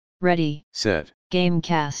Ready, Set.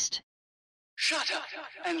 Gamecast. Shut up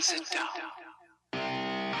and sit down.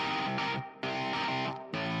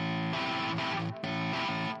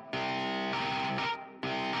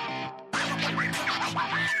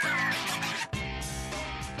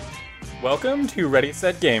 Welcome to Ready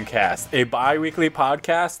Set Gamecast, a bi-weekly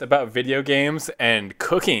podcast about video games and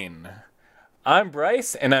cooking. I'm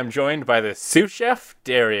Bryce, and I'm joined by the sous chef,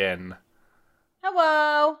 Darian.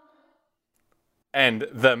 Hello. And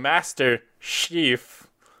the master chef,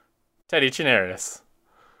 Teddy Chinaris.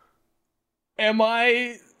 Am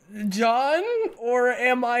I John or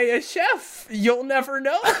am I a chef? You'll never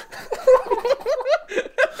know.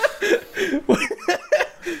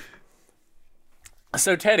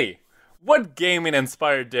 So, Teddy, what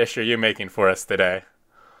gaming-inspired dish are you making for us today?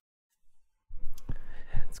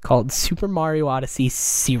 It's called Super Mario Odyssey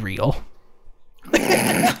cereal. Nailed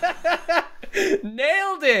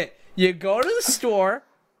it. You go to the store,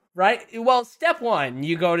 right? Well, step one,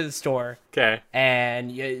 you go to the store. Okay.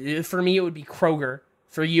 And for me, it would be Kroger.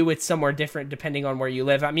 For you, it's somewhere different depending on where you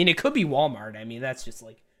live. I mean, it could be Walmart. I mean, that's just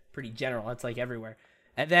like pretty general. It's like everywhere.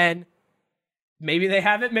 And then maybe they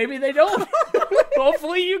have it, maybe they don't.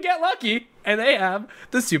 Hopefully you get lucky and they have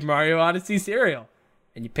the Super Mario Odyssey cereal.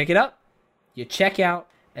 And you pick it up, you check out,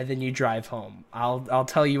 and then you drive home. I'll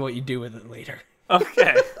tell you what you do with it later.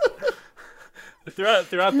 Okay. Throughout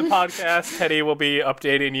the podcast, Teddy will be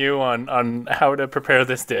updating you on how to prepare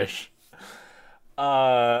this dish.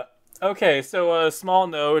 Okay, so a small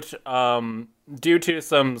note. Due to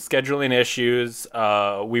some scheduling issues,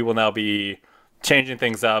 we will now be changing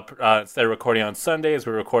things up. Instead of recording on Sundays,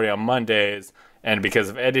 we're recording on Mondays. And because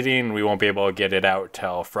of editing, we won't be able to get it out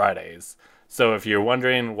till Fridays. So if you're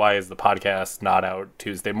wondering why is the podcast not out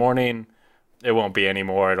Tuesday morning, it won't be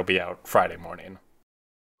anymore. It'll be out Friday morning.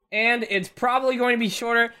 And it's probably going to be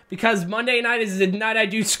shorter because Monday night is the night I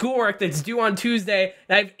do schoolwork that's due on Tuesday.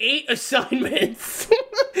 And I have 8 assignments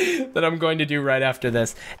that I'm going to do right after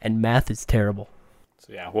this. And math is terrible.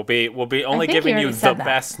 So yeah, we'll be only think giving you you already the said that.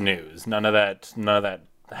 best news. None of that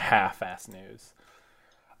half-ass news.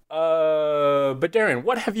 But Darren,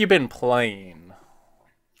 what have you been playing?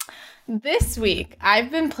 This week,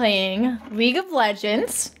 I've been playing League of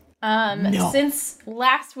Legends. Since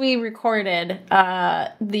last we recorded,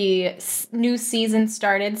 the new season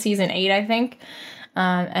started, season 8, I think.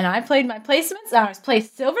 And I played my placements. I was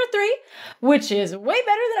placed Silver 3, which is way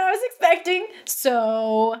better than I was expecting.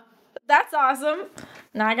 So that's awesome.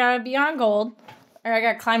 Now I gotta be on gold. Or I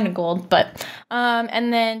gotta climb to gold. But,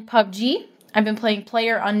 and then PUBG. I've been playing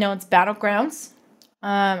PlayerUnknown's Battlegrounds.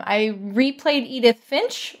 I replayed Edith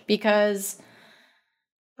Finch because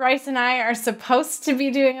Bryce and I are supposed to be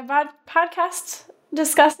doing a podcast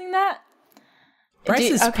discussing that. Bryce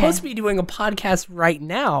is supposed to be doing a podcast right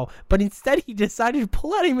now, but instead he decided to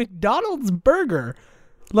pull out a McDonald's burger.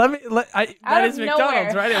 That is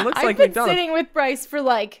McDonald's, right? It looks like I've been McDonald's. sitting with Bryce for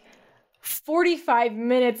like 45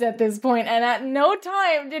 minutes at this point, and at no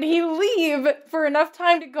time did he leave for enough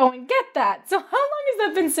time to go and get that. So how long has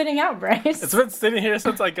that been sitting out, Bryce? It's been sitting here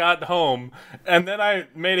since I got home, and then I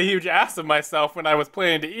made a huge ass of myself when I was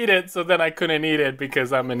planning to eat it, so then I couldn't eat it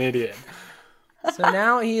because I'm an idiot. So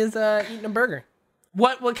now he is eating a burger.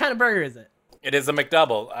 What kind of burger is it? It is a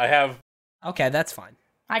McDouble. I have... Okay, that's fine.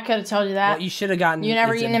 I could have told you that. What you should have gotten. You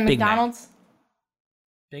never is eaten a at Big Mac. McDonald's?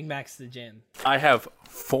 Big Mac's the jam. I have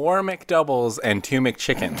 4 McDoubles and 2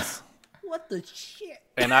 McChickens. What the shit?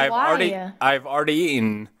 And I've Why? already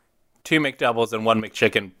eaten 2 McDoubles and 1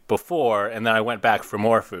 McChicken before, and then I went back for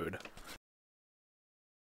more food.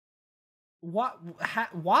 What?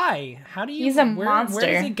 Why? How do you? He's a Where monster.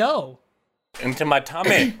 does it go? Into my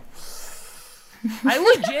tummy. I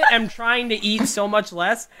legit am trying to eat so much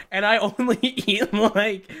less, and I only eat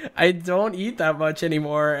I don't eat that much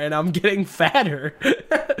anymore, and I'm getting fatter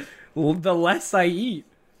the less I eat.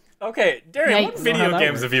 Okay, Darian, what Yikes. video How that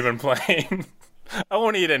games have you been playing? I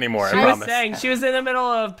won't eat anymore, I I was promise. saying she was in the middle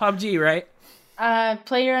of PUBG, right?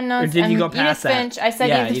 PlayerUnknown's Or did you and go past Edith that? Finch. I said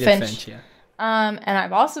yeah, Edith Finch. Yeah. And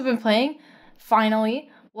I've also been playing, finally,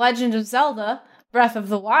 Legend of Zelda: Breath of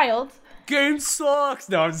the Wild. Game sucks.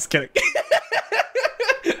 No, I'm just kidding.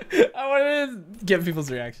 I wanted to get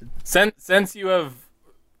people's reaction. Since you have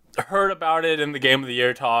heard about it in the Game of the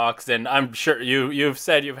Year talks, and I'm sure you've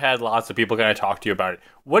said you've had lots of people kind of talk to you about it,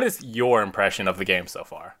 what is your impression of the game so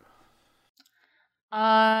far?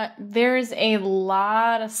 There's a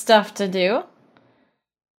lot of stuff to do.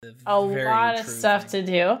 Very lot of true stuff thing.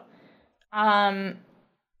 to do.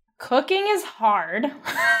 Cooking is hard.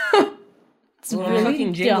 It's Well, really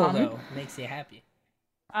fucking jingle dumb. though makes you happy.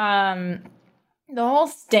 The whole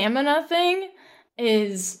stamina thing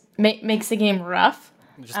is makes the game rough.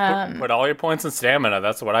 Just put all your points in stamina.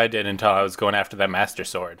 That's what I did until I was going after that Master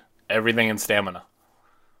Sword. Everything in stamina.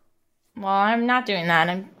 Well, I'm not doing that.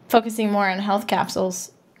 I'm focusing more on health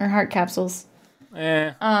capsules or heart capsules.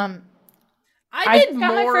 I did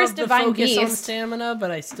got my more first of the Divine focus on Beast. stamina,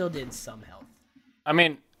 but I still did some health. I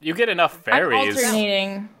mean, you get enough I'm fairies.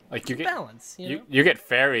 alternating. Like you get Balance, you know? you get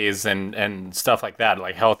fairies and stuff like that.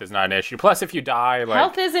 Like health is not an issue. Plus, if you die, like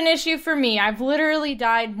Health is an issue for me. I've literally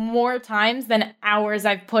died more times than hours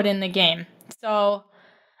I've put in the game. So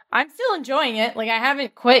I'm still enjoying it. Like I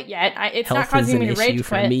haven't quit yet. It's not causing me to rage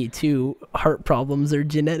quit. me too. Heart problems are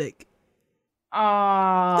genetic.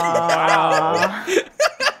 Aww.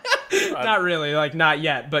 Not really, like not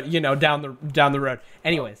yet, but you know, down the road.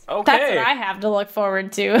 Anyways, okay. That's what I have to look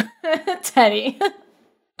forward to, Teddy.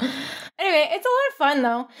 Anyway, it's a lot of fun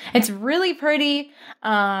though. It's really pretty.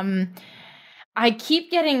 I keep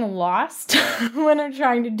getting lost when I'm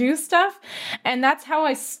trying to do stuff, and that's how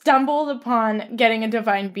I stumbled upon getting a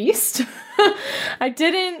Divine Beast. I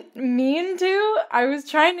didn't mean to. I was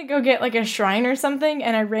trying to go get like a shrine or something,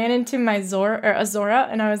 and I ran into my Azora,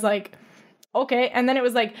 and I was like, okay. And then it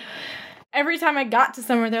was like, every time I got to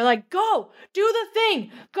somewhere, they're like, go, do the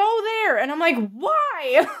thing, go there. And I'm like,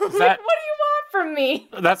 why? Like, what do you want from me?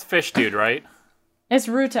 That's Fish Dude, right? It's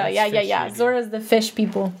Ruta. Yeah. Zora's the fish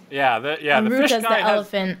people. Yeah, the And fish Ruta's guy the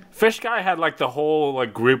elephant. Fish guy had like the whole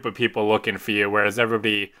like group of people looking for you, whereas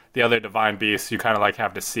everybody, the other divine beasts, you kind of like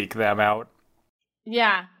have to seek them out.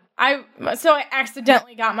 Yeah. I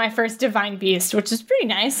accidentally got my first Divine Beast, which is pretty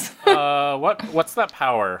nice. What's that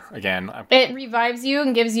power again? It revives you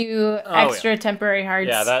and gives you extra temporary hearts.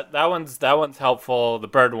 Yeah, that one's helpful. The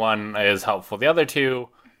bird one is helpful. The other two,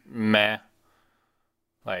 meh.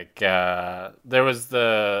 Like there was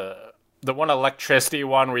the one electricity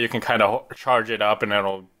one where you can kind of charge it up and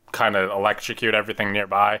it'll kind of electrocute everything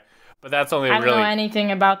nearby. But that's only I don't know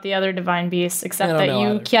anything about the other Divine Beasts except that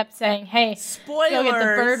you kept saying, "Hey, spoilers. Go get the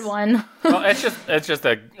bird one." Well, it's just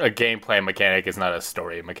a gameplay mechanic. It's not a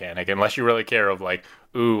story mechanic unless you really care of like,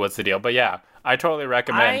 ooh, what's the deal? But yeah, I totally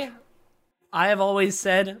recommend. I have always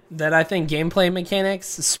said that I think gameplay mechanics,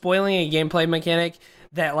 spoiling a gameplay mechanic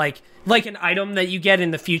that like an item that you get in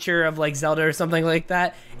the future of like Zelda or something like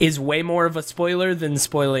that is way more of a spoiler than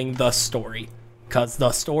spoiling the story. Because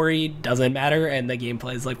the story doesn't matter, and the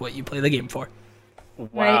gameplay is like what you play the game for.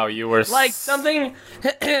 Wow, you were like something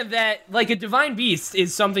that like a Divine Beast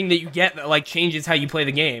is something that you get that like changes how you play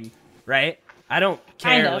the game, right? I don't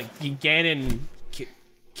care. Kind of. Like Ganon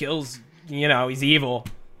kills, you know, he's evil.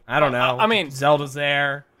 I don't know. I mean, Zelda's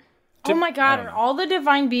there. Oh my god, are all the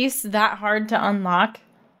Divine Beasts that hard to unlock?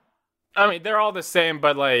 I mean, they're all the same,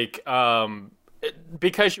 but like,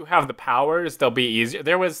 because you have the powers, they'll be easier.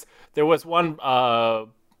 There was one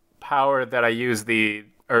power that I used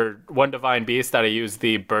one Divine Beast that I used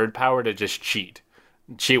the bird power to just cheat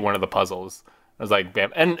one of the puzzles. I was like,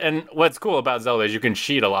 bam. And what's cool about Zelda is you can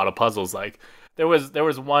cheat a lot of puzzles. Like there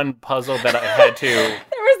was one puzzle that I had to. There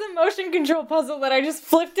was a motion control puzzle that I just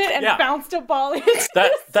flipped it and bounced a ball into.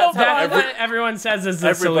 That's how everyone says is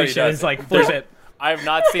the solution. Is like flip it. I have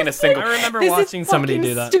not seen a single. I remember watching somebody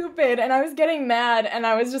do that. Stupid, and I was getting mad, and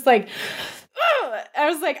I was just like, ugh! I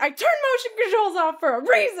was like, I turned motion controls off for a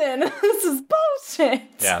reason. This is bullshit.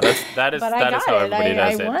 Yeah, that is how everybody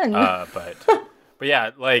does it. But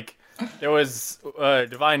yeah, like there was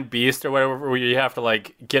Divine Beast or whatever where you have to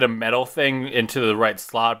like get a metal thing into the right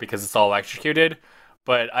slot because it's all electrocuted.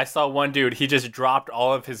 But I saw one dude, he just dropped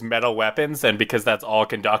all of his metal weapons, and because that's all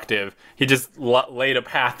conductive, he just laid a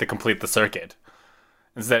path to complete the circuit.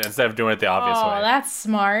 Instead of doing it the obvious way. Oh, that's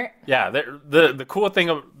smart. Yeah, the cool thing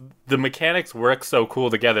of the mechanics work so cool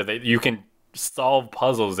together that you can solve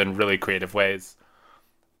puzzles in really creative ways.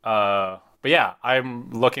 But yeah,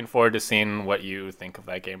 I'm looking forward to seeing what you think of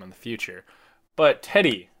that game in the future. But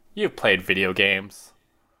Teddy, you've played video games.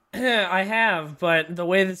 I have, but the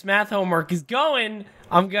way this math homework is going,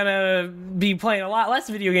 I'm gonna be playing a lot less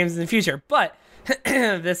video games in the future. But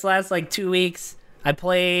this last like 2 weeks, I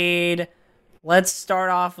played. Let's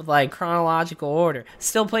start off with like chronological order.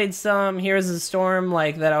 Still played some Heroes of the Storm,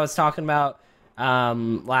 like that I was talking about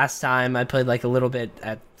last time. I played like a little bit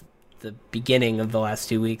at the beginning of the last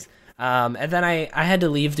 2 weeks, and then I had to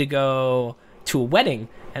leave to go to a wedding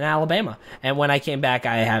in Alabama. And when I came back,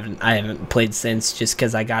 I haven't played since, just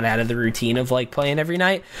because I got out of the routine of like playing every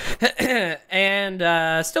night,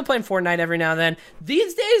 and still playing Fortnite every now and then.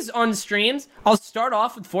 These days on streams, I'll start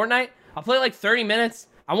off with Fortnite. I'll play like 30 minutes.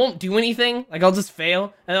 I won't do anything. Like, I'll just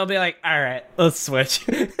fail, and I'll be like, all right, let's switch.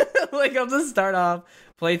 Like, I'll just start off,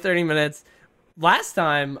 play 30 minutes. Last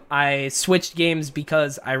time, I switched games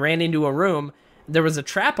because I ran into a room. There was a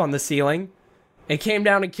trap on the ceiling, it came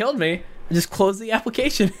down and killed me. I just closed the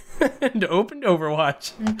application and opened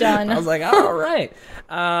Overwatch. Done. I was like, all right.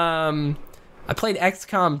 I played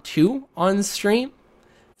XCOM 2 on stream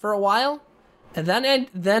for a while, and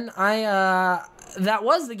then I that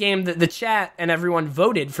was the game that the chat and everyone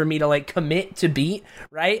voted for me to like commit to beat,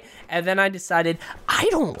 right? And then I decided I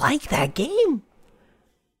don't like that game.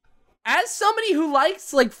 As somebody who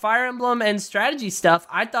likes like Fire Emblem and strategy stuff,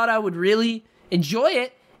 I thought I would really enjoy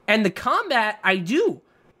it, and the combat I do.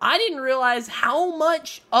 I didn't realize how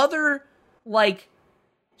much other like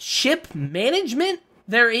ship management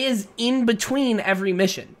there is in between every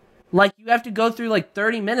mission. Like, you have to go through like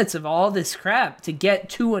 30 minutes of all this crap to get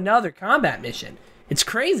to another combat mission. It's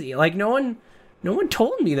crazy. Like, no one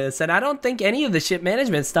told me this, and I don't think any of the ship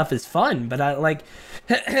management stuff is fun, but I like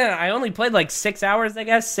I only played like 6 hours, I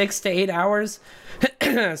guess, 6 to 8 hours.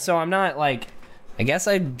 So I'm not like, I guess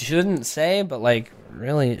I shouldn't say, but like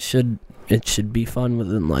really it should be fun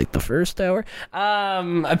within like the first hour.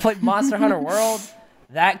 I played Monster Hunter World.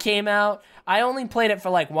 That came out. I only played it for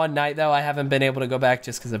like one night though. I haven't been able to go back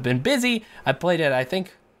just because I've been busy. I played it, I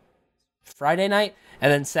think, Friday night,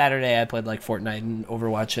 and then Saturday I played like Fortnite and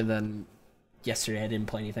Overwatch, and then yesterday I didn't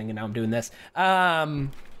play anything, and now I'm doing this. Monster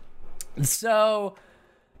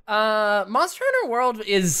Hunter World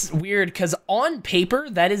is weird because on paper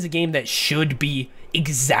that is a game that should be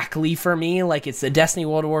exactly for me. Like, it's the Destiny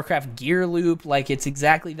World of Warcraft gear loop. Like, it's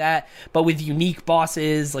exactly that, but with unique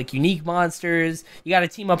bosses, like unique monsters. You got to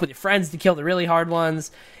team up with your friends to kill the really hard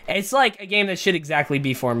ones. It's like a game that should exactly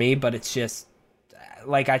be for me, but it's just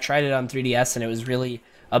like, I tried it on 3DS and it was really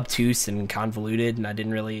obtuse and convoluted, and I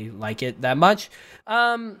didn't really like it that much.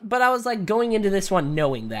 But I was like going into this one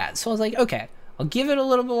knowing that, so I was like, okay, I'll give it a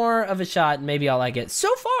little more of a shot and maybe I'll like it.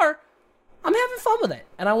 So far, I'm having fun with it,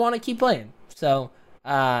 and I want to keep playing. So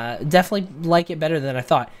definitely like it better than I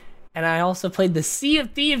thought. And I also played the Sea of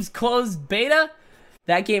Thieves closed beta.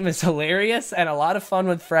 That game is hilarious and a lot of fun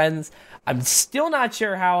with friends. I'm still not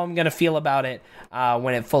sure how I'm going to feel about it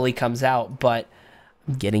when it fully comes out, but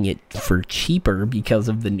I'm getting it for cheaper because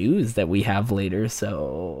of the news that we have later,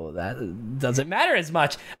 so that doesn't matter as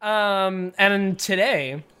much. And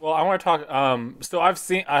today... Well, I want to talk... so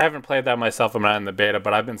I haven't played that myself. I'm not in the beta,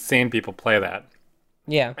 but I've been seeing people play that.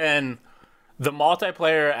 Yeah. And the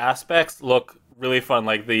multiplayer aspects look really fun.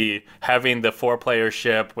 Like, having the 4-player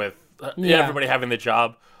ship with everybody having the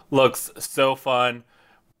job looks so fun.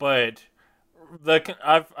 But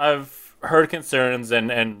I've heard concerns,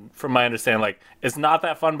 and from my understanding, like, it's not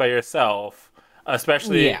that fun by yourself,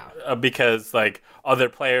 especially because like other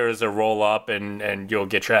players will roll up and you'll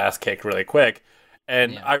get your ass kicked really quick.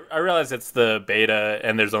 And I realize it's the beta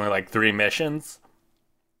and there's only like 3 missions,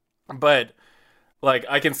 but like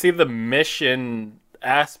I can see the mission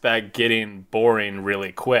aspect getting boring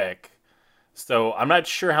really quick. So I'm not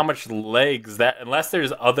sure how much legs that, unless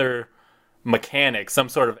there's other mechanics, some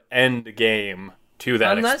sort of end game to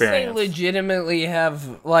that Unless experience. They legitimately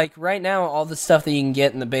have, like, right now all the stuff that you can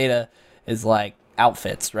get in the beta is like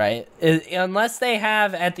outfits, right? Unless they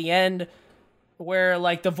have at the end where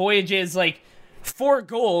like the voyage is like, for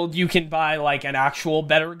gold you can buy like an actual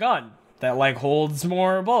better gun that like holds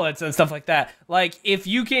more bullets and stuff like that. Like, if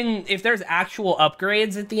there's actual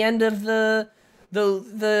upgrades at the end of the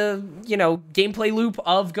gameplay loop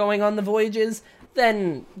of going on the voyages,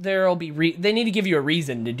 then there'll be they need to give you a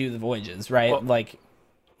reason to do the voyages, right? Well, like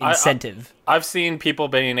incentive. I've seen people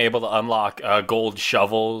being able to unlock gold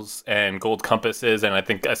shovels and gold compasses, and I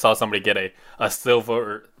think I saw somebody get a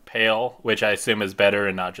silver pail, which I assume is better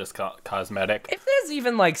and not just cosmetic. If there's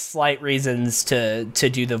even like slight reasons to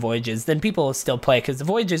do the voyages, then people will still play, because the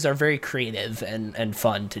voyages are very creative and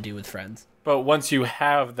fun to do with friends. But once you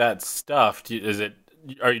have that stuff,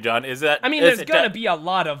 are you done? I mean, there's going to be a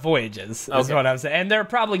lot of voyages, is what I'm saying. And they're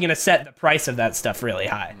probably going to set the price of that stuff really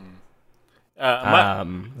high.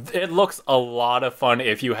 It looks a lot of fun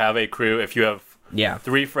if you have a crew, if you have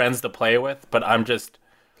 3 friends to play with. But I'm just,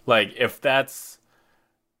 like,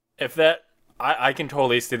 I can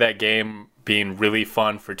totally see that game being really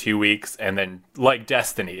fun for 2 weeks, and then, like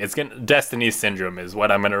Destiny. Destiny syndrome is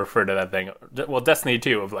what I'm going to refer to that thing. Well, Destiny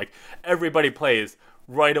 2, of, like, everybody plays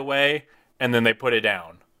right away, and then they put it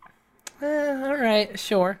down. All right,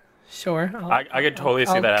 sure. I could totally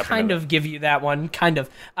see that happening. Kind of give you that one, kind of.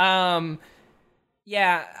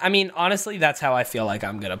 Yeah, I mean, honestly, that's how I feel like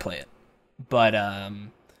I'm gonna play it. But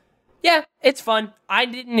yeah, it's fun. I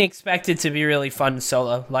didn't expect it to be really fun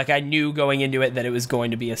solo. Like, I knew going into it that it was going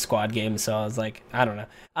to be a squad game, so I was like, I don't know.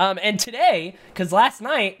 And today, because last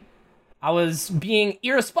night I was being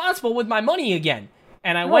irresponsible with my money again.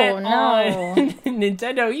 And I went on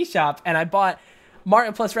Nintendo eShop and I bought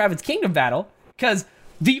Mario plus Rabbids Kingdom Battle because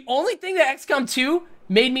the only thing that XCOM 2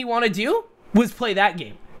 made me want to do was play that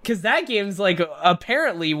game. Because that game's, like,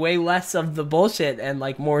 apparently way less of the bullshit and,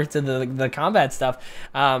 like, more to the combat stuff.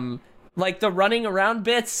 Like, the running around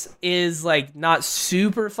bits is, like, not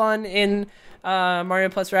super fun in Mario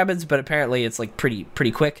Plus Rabbids, but apparently it's, like,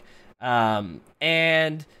 pretty quick.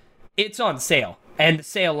 And it's on sale. And the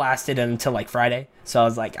sale lasted until, like, Friday. So I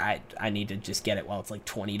was like, I need to just get it while it's, like,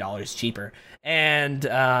 $20 cheaper. And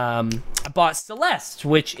I bought Celeste,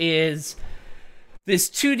 which is this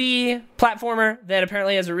 2D platformer that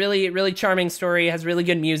apparently has a really, really charming story, has really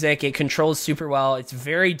good music. It controls super well. It's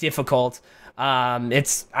very difficult.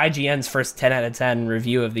 It's IGN's first 10 out of 10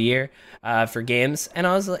 review of the year for games, and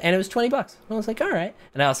it was $20. I was like, all right.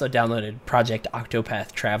 And I also downloaded Project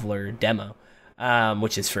Octopath Traveler demo,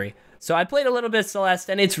 which is free. So I played a little bit of Celeste,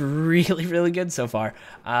 and it's really, really good so far.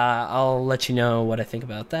 I'll let you know what I think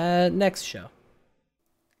about that next show.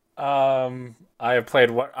 I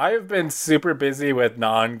have been super busy with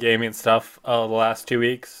non-gaming stuff the last 2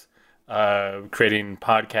 weeks, creating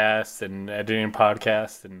podcasts and editing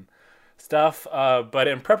podcasts and stuff. But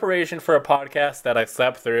in preparation for a podcast that I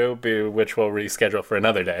slept through, which we'll reschedule for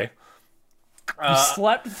another day. You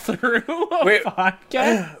slept through a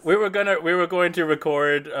podcast? We were going to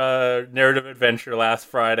record Narrative Adventure last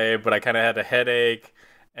Friday, but I kind of had a headache,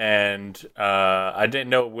 and I didn't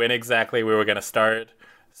know when exactly we were going to start.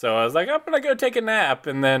 So I was like, I'm going to go take a nap.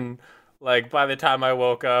 And then, like, by the time I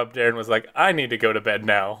woke up, Darren was like, I need to go to bed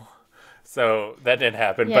now. So that didn't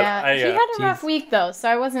happen. Yeah, but he had a rough week, though, so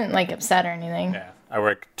I wasn't, like, upset or anything. Yeah, I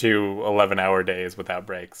worked 2 11-hour days without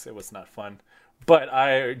breaks. It was not fun. But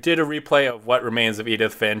I did a replay of What Remains of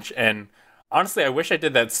Edith Finch, and honestly, I wish I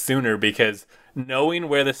did that sooner, because knowing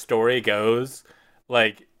where the story goes,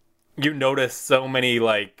 like, you notice so many,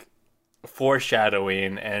 like,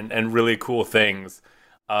 foreshadowing and really cool things.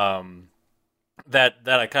 That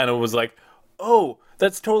I kind of was like, oh,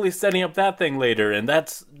 that's totally setting up that thing later, and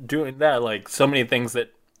that's doing that. Like, so many things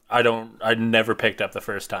that I never picked up the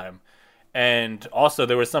first time. And also,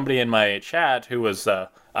 there was somebody in my chat who was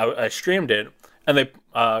I streamed it, and they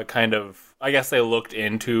I guess they looked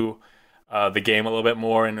into the game a little bit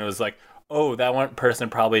more, and it was like, oh, that one person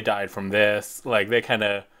probably died from this. Like, they kind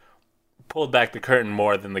of pulled back the curtain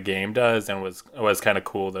more than the game does, and it was kind of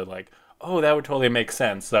cool to, like, oh, that would totally make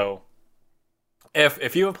sense. So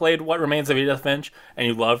if you have played What Remains of Edith Finch and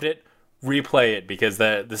you loved it, replay it, because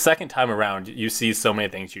the second time around you see so many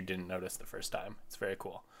things you didn't notice the first time. It's very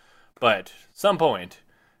cool. But some point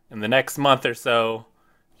in the next month or so,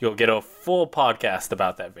 you'll get a full podcast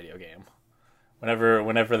about that video game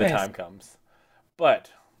whenever the time comes.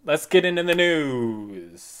 But let's get into the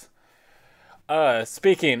news.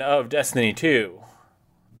 Speaking of Destiny 2,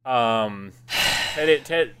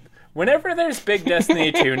 whenever there's big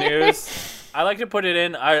Destiny 2 news, I like to put it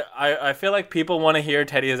in. I feel like people want to hear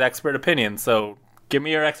Teddy's expert opinion, so give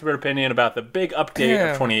me your expert opinion about the big update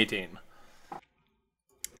of 2018.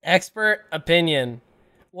 Expert opinion.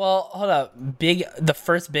 Well, hold up. The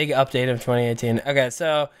first big update of 2018. Okay,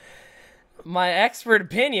 so my expert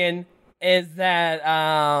opinion is that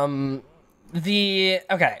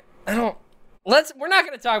we're not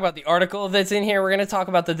going to talk about the article that's in here. We're going to talk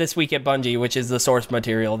about the This Week at Bungie, which is the source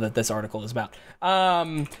material that this article is about.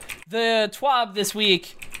 The TWAB this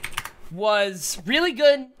week was really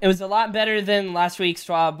good. It was a lot better than last week's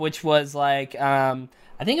TWAB, which was like, I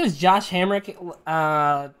think it was Josh Hamrick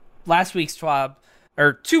last week's TWAB,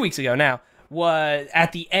 or 2 weeks ago now, was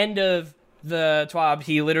at the end of the TWAB,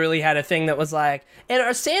 he literally had a thing that was like, and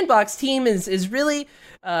our sandbox team is really,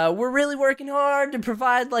 we're really working hard to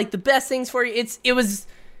provide like the best things for you. It was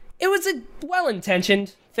a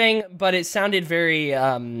well-intentioned thing, but it sounded very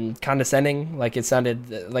condescending. Like, it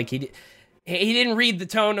sounded like he didn't read the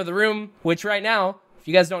tone of the room, which right now, if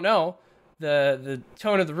you guys don't know, the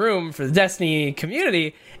tone of the room for the Destiny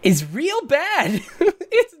community is real bad.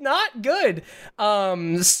 It's not good.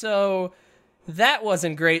 So that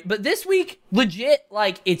wasn't great. But this week, legit,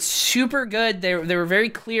 like, it's super good. They were very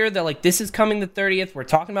clear that, like, this is coming the 30th. We're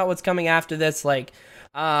talking about what's coming after this. Like,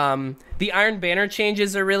 the Iron Banner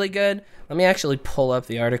changes are really good. Let me actually pull up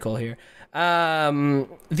the article here.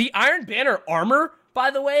 The Iron Banner armor, by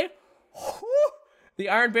the way, the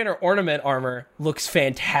Iron Banner ornament armor looks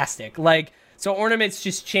fantastic. Like, so ornaments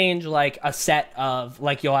just change, like, a set of,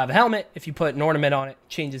 like, you'll have a helmet. If you put an ornament on it,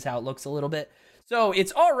 changes how it looks a little bit. So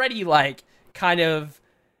it's already, like, kind of,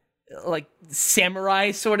 like,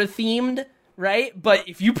 samurai sort of themed, right? But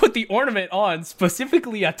if you put the ornament on,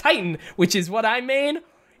 specifically a Titan, which is what I made,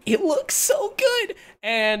 it looks so good.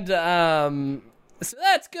 And, so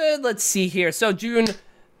that's good. Let's see here. So June,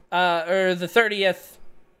 or the 30th,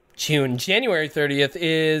 June. January 30th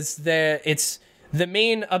is the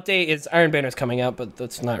main update is Iron Banner's coming out, but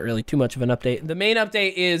that's not really too much of an update. The main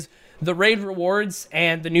update is the raid rewards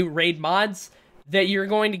and the new raid mods that you're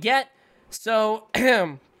going to get. So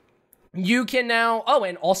you can now,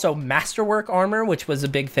 and also Masterwork armor, which was a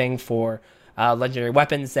big thing for legendary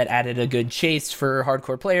weapons that added a good chase for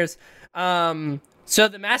hardcore players. So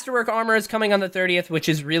the Masterwork armor is coming on the 30th, which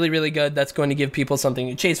is really, really good. That's going to give people something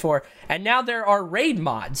to chase for. And now there are raid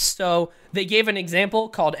mods. So they gave an example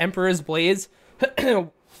called Emperor's Blaze.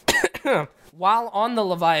 While on the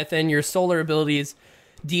Leviathan, your solar abilities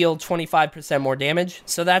deal 25% more damage.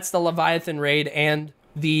 So that's the Leviathan raid and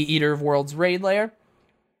the Eater of Worlds raid layer.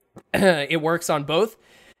 It works on both.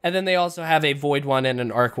 And then they also have a Void one and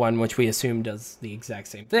an Arc one, which we assume does the exact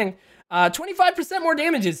same thing. 25% more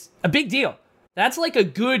damage is a big deal. That's like a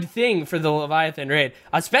good thing for the Leviathan raid,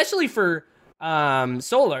 especially for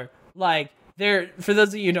solar. Like, for those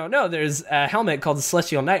of you who don't know, there's a helmet called the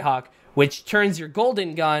Celestial Nighthawk, which turns your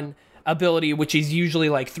Golden Gun ability, which is usually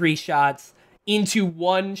like 3 shots, into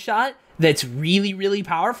 1 shot that's really, really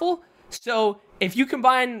powerful. So if you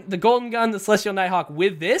combine the Golden Gun, the Celestial Nighthawk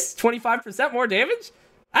with this, 25% more damage,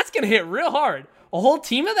 that's going to hit real hard. A whole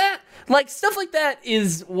team of that? Like, stuff like that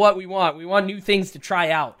is what we want. We want new things to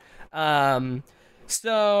try out.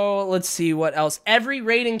 So let's see what else. Every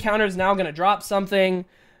raid encounter is now going to drop something.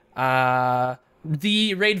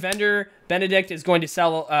 The raid vendor, Benedict, is going to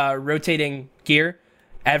sell rotating gear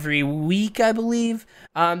every week, I believe.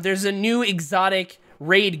 There's a new exotic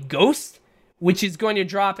raid ghost, which is going to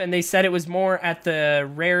drop, and they said it was more at the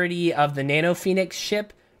rarity of the Nano Phoenix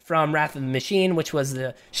ship from Wrath of the Machine, which was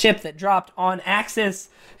the ship that dropped on Axis.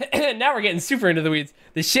 Now we're getting super into the weeds.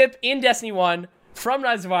 The ship in Destiny 1 from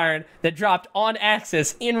Rise of Iron that dropped on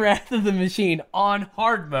Axis in Wrath of the Machine on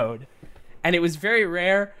hard mode. And it was very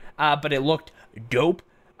rare, but it looked dope.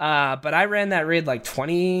 But I ran that raid like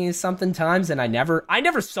 20-something times, and I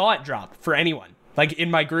never saw it drop for anyone. Like,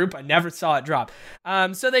 in my group, I never saw it drop.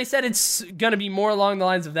 So they said it's going to be more along the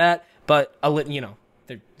lines of that, but,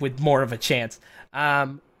 with more of a chance.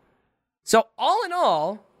 So all in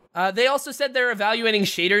all, they also said they're evaluating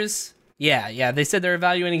shaders. Yeah, they said they're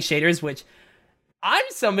evaluating shaders, which I'm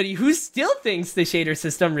somebody who still thinks the shader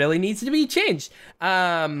system really needs to be changed.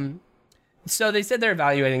 So they said they're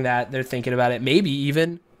evaluating that. They're thinking about it. Maybe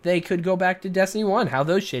even they could go back to Destiny 1, how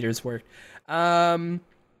those shaders worked. And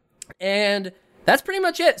that's pretty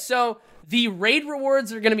much it. So the raid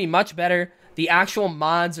rewards are going to be much better. The actual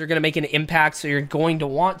mods are going to make an impact, so you're going to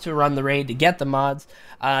want to run the raid to get the mods.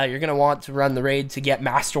 You're going to want to run the raid to get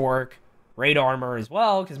Masterwork, raid armor as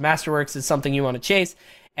well, because Masterworks is something you want to chase.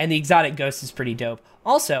 And the exotic ghost is pretty dope.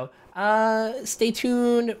 Also, stay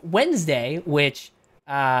tuned Wednesday, which,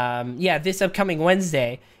 this upcoming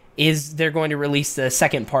Wednesday they're going to release the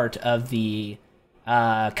second part of the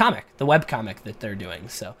comic, the webcomic that they're doing.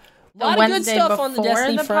 So a lot of good stuff on the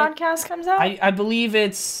Destiny the front. Podcast comes out? I believe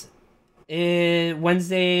it's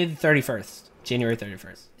Wednesday the 31st, January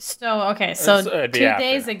 31st. So 2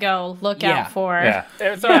 days ago, look out for... Yeah,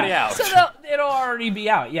 it's already out. So it'll already be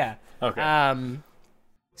out, yeah. Okay.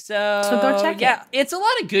 So go check it. Yeah, it's a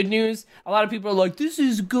lot of good news. A lot of people are like, this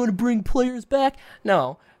is going to bring players back.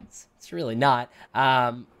 No, it's really not,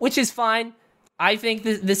 which is fine. I think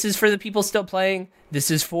this is for the people still playing. This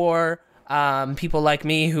is for people like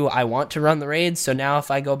me who I want to run the raids. So now if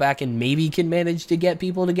I go back and maybe can manage to get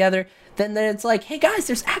people together, then it's like, hey guys,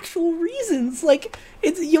 there's actual reasons. Like,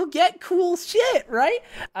 you'll get cool shit, right?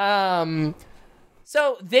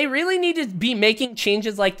 So they really need to be making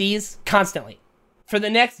changes like these constantly. For the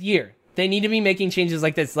next year, they need to be making changes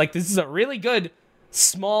like this. Like, this is a really good,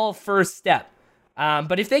 small first step.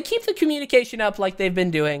 But if they keep the communication up like they've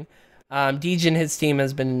been doing, Deej and his team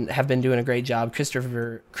have been doing a great job.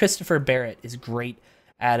 Christopher Barrett is great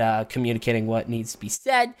at communicating what needs to be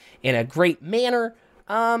said in a great manner.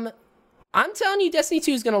 I'm telling you, Destiny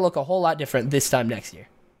 2 is going to look a whole lot different this time next year.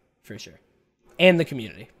 For sure. And the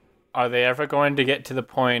community. Are they ever going to get to the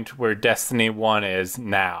point where Destiny 1 is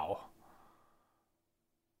now?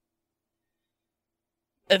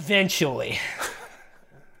 Eventually.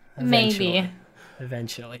 Maybe.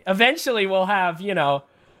 Eventually we'll have,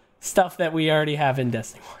 stuff that we already have in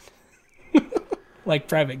Destiny 1. Like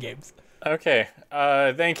private games. Okay.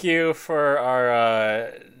 Thank you for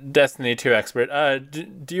our Destiny 2 expert.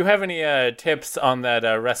 Do you have any tips on that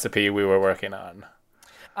recipe we were working on?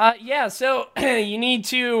 So you need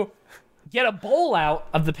to get a bowl out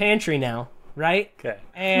of the pantry now, right? Okay.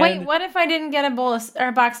 And wait, what if I didn't get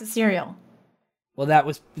a box of cereal? Well, that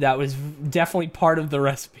was definitely part of the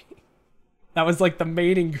recipe. That was like the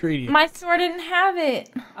main ingredient. My store didn't have it.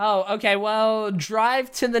 Oh, okay. Well,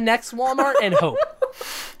 drive to the next Walmart and hope.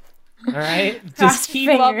 All right, Cross just keep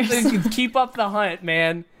up fingers. the hunt,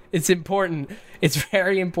 man. It's important. It's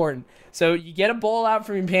very important. So you get a bowl out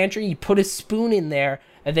from your pantry, you put a spoon in there,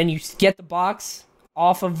 and then you get the box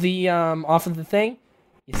off of the thing.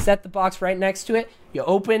 You set the box right next to it. You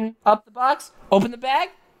open up the box, open the bag.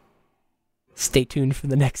 Stay tuned for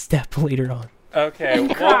the next step later on. Okay.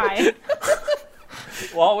 Cry.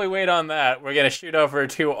 While we wait on that, we're going to shoot over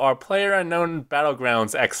to our PlayerUnknown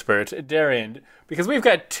Battlegrounds expert, Darian, because we've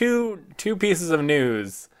got two pieces of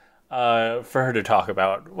news for her to talk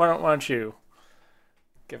about. Why don't you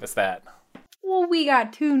give us that? Well, we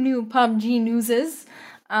got 2 new PUBG newses.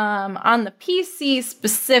 On the PC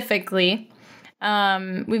specifically,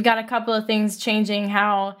 we've got a couple of things changing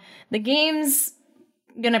how the game's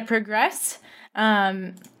going to progress.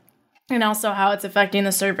 And also how it's affecting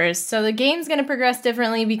the servers. So the game's going to progress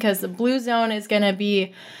differently because the blue zone is going to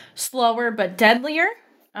be slower but deadlier.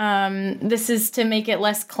 This is to make it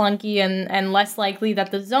less clunky and less likely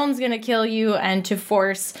that the zone's going to kill you, and to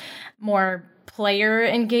force more player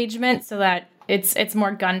engagement so that it's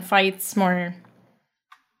more gunfights,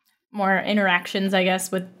 more interactions, I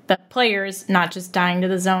guess, with the players, not just dying to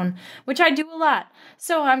the zone, which I do a lot.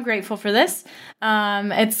 So I'm grateful for this.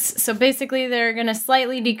 So basically they're going to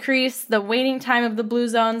slightly decrease the waiting time of the blue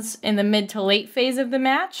zones in the mid to late phase of the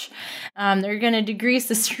match. They're going to decrease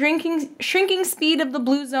the shrinking speed of the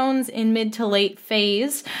blue zones in mid to late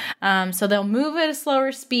phase. So they'll move at a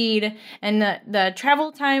slower speed, and the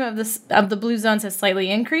travel time of the blue zones has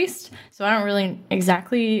slightly increased. So I don't really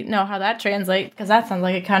exactly know how that translates, because that sounds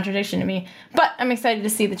like a contradiction to me. But I'm excited to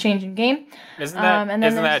see the change in game. Isn't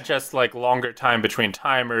that just like longer time between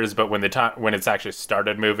timers, but when it's actually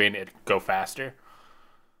started moving, it go faster?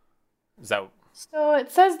 Is that? So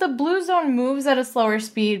it says the blue zone moves at a slower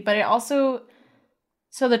speed, but it also,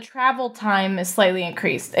 so the travel time is slightly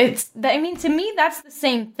increased. To me, that's the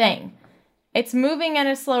same thing. It's moving at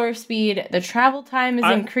a slower speed. The travel time is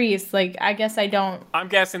increased. Like, I guess I don't. I'm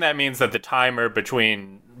guessing that means that the timer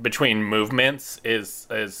between movements is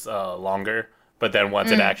longer, but then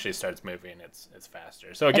once it actually starts moving, it's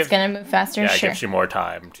faster. So it's gonna move faster. Yeah, sure. it gives you more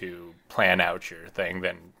time to plan out your thing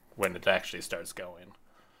than when it actually starts going.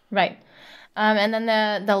 Right. And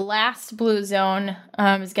then the last blue zone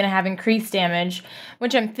is going to have increased damage,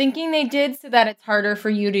 which I'm thinking they did so that it's harder for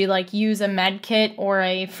you to like use a med kit or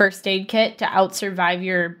a first aid kit to out-survive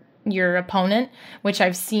your opponent, which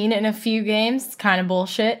I've seen in a few games. It's kind of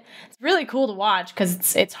bullshit. It's really cool to watch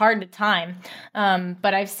because it's hard to time.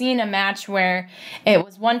 But I've seen a match where it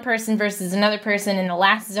was one person versus another person in the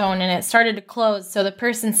last zone, and it started to close. So the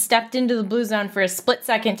person stepped into the blue zone for a split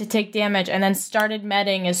second to take damage, and then started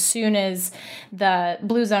medding as soon as the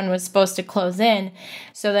blue zone was supposed to close in.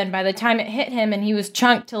 So then by the time it hit him and he was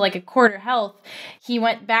chunked to like a quarter health, he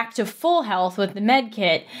went back to full health with the med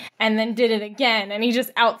kit and then did it again, and he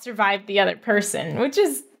just out-survived the other person, which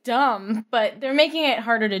is dumb, but they're making it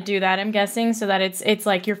harder to do that, I'm guessing, so that it's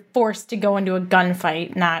like you're forced to go into a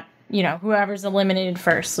gunfight, not, whoever's eliminated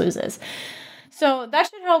first loses. So that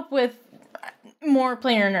should help with more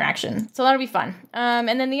player interaction. So that'll be fun.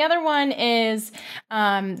 And then the other one is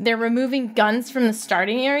they're removing guns from the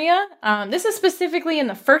starting area. This is specifically in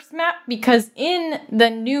the first map, because in the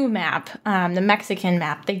new map, the Mexican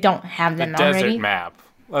map, they don't have them already. The desert map.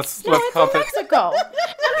 Let's it's call in Mexico.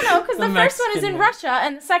 No, because the first one is in map. Russia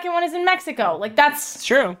and the second one is in Mexico. Like, that's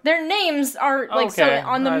True. Their names are like, Okay, so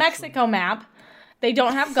on the Mexico map, they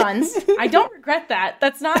don't have guns. I don't regret that.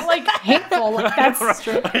 That's not like hateful. Like, that's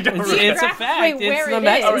I don't It's a fact. where It's the it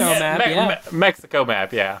Mexico is. map. Yeah. Mexico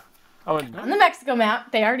map, yeah. On the Mexico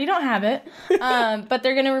map, they already don't have it, but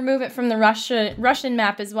they're going to remove it from the Russian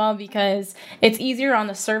map as well, because it's easier on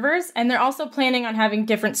the servers, and they're also planning on having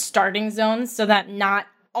different starting zones so that not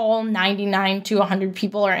all 99 to 100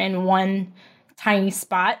 people are in one tiny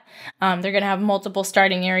spot. They're going to have multiple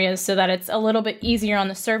starting areas so that it's a little bit easier on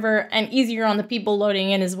the server and easier on the people loading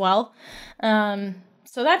in as well.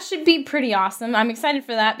 So that should be pretty awesome. I'm excited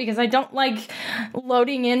for that because I don't like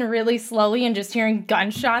loading in really slowly and just hearing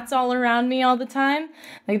gunshots all around me all the time.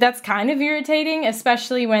 Like, that's kind of irritating,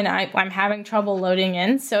 especially when I'm having trouble loading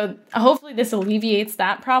in. So hopefully this alleviates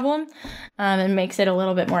that problem and makes it a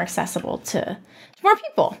little bit more accessible to more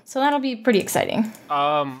people. So that'll be pretty exciting.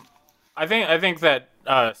 I think that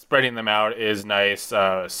spreading them out is nice.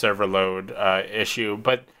 Server load issue,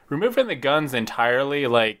 but removing the guns entirely,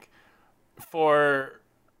 like, for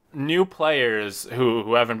new players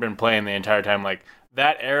who haven't been playing the entire time, like,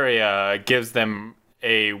 that area gives them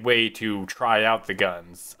a way to try out the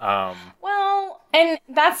guns. Well, And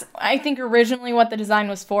that's, I think, originally what the design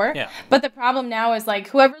was for. Yeah. But the problem now is, like,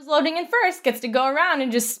 whoever's loading in first gets to go around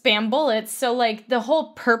and just spam bullets. So, like, the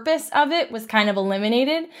whole purpose of it was kind of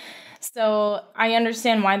eliminated. So I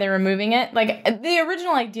understand why they're removing it. Like, the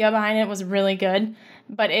original idea behind it was really good,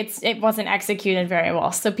 but it wasn't executed very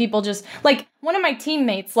well. So people just, like, one of my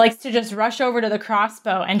teammates likes to just rush over to the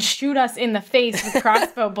crossbow and shoot us in the face with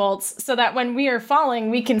crossbow bolts so that when we are falling,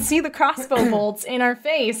 we can see the crossbow bolts in our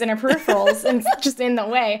face and our peripherals and it's just in the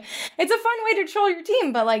way. It's a fun way to troll your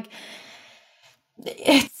team, but, like,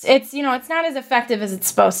 it's you know, it's not as effective as it's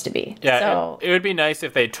supposed to be. Yeah, so it would be nice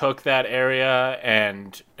if they took that area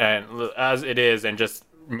and as it is and just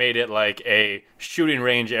made it like a shooting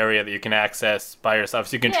range area that you can access by yourself,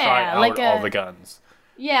 so you can try out like all the guns.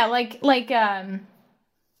 Yeah, like a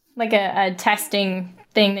testing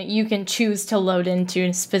thing that you can choose to load into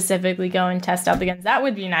and specifically go and test out the guns. That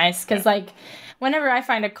would be nice, because, like, whenever I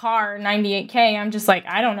find a car 98K, I'm just like,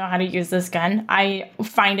 I don't know how to use this gun. I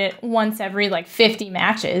find it once every, like, 50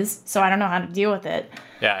 matches, so I don't know how to deal with it.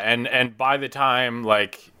 Yeah, and by the time,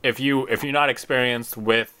 like, if you're not experienced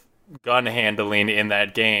with gun handling in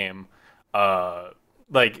that game,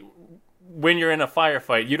 like, when you're in a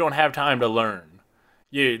firefight, you don't have time to learn.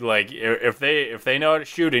 You, like, if they know how to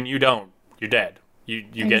shoot and you don't, you're dead. You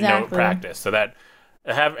get no practice. So that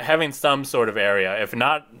having some sort of area, if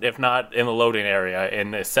not in the loading area,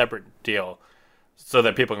 in a separate deal, so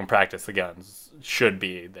that people can practice the guns, should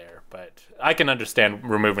be there. But I can understand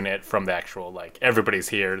removing it from the actual, like, everybody's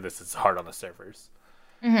here, this is hard on the servers.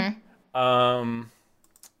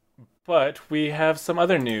 But we have some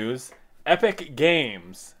other news. Epic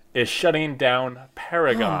Games is shutting down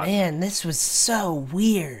Paragon. Oh man, this was so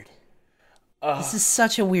weird. This is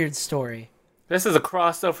such a weird story. This is a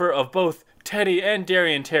crossover of both Teddy and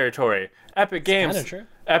Darien territory. Epic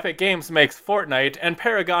Games makes Fortnite, and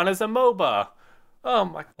Paragon is a MOBA. Oh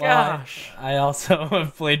my gosh. I also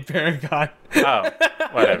have played Paragon. Oh,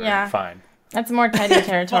 whatever. Yeah. Fine. That's more Teddy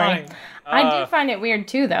territory. Fine. I do find it weird,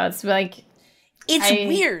 too, though. It's like... It's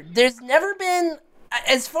weird. There's never been,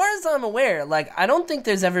 as far as I'm aware, like, I don't think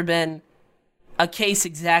there's ever been a case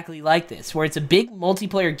exactly like this, where it's a big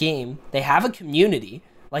multiplayer game, they have a community,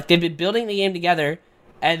 like, they've been building the game together,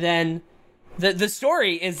 and then the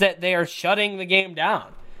story is that they are shutting the game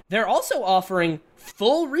down. They're also offering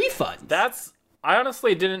full refunds. I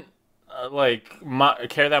honestly didn't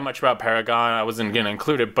care that much about Paragon. I wasn't going to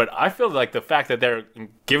include it, but I feel like the fact that they're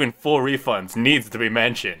giving full refunds needs to be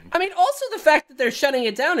mentioned. I mean, also the fact that they're shutting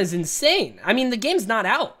it down is insane. I mean, the game's not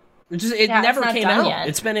out. It never came out yet.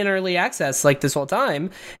 It's been in early access, like, this whole time.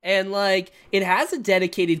 And, like, it has a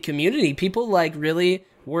dedicated community. People, like, really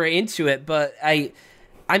were into it. But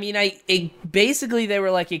basically they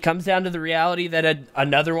were like, it comes down to the reality that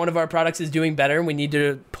another one of our products is doing better and we need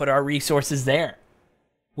to put our resources there.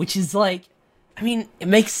 Which is, like, I mean, it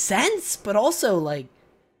makes sense, but also, like...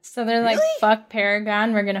 So they're like, fuck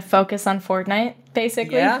Paragon, we're going to focus on Fortnite,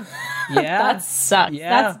 basically? Yeah. That sucks. Yeah.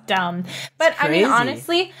 That's dumb. But, I mean,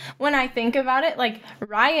 honestly, when I think about it, like,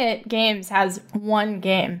 Riot Games has one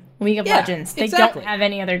game, League of Legends. They don't have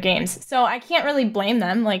any other games. So I can't really blame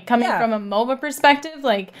them. Like, coming from a MOBA perspective,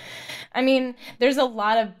 like... I mean, there's a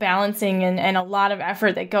lot of balancing and a lot of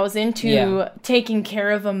effort that goes into taking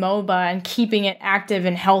care of a MOBA and keeping it active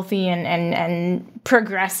and healthy and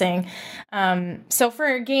progressing. So for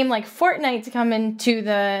a game like Fortnite to come into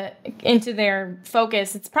their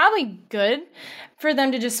focus, it's probably good for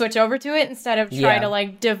them to just switch over to it instead of try to,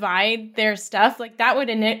 like, divide their stuff. Like, that would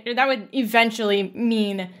eventually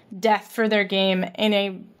mean death for their game in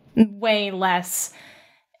a way less,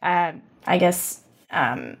 I guess,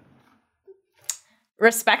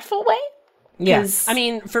 respectful way? Yes. I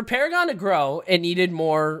mean, for Paragon to grow, it needed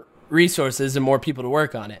more resources and more people to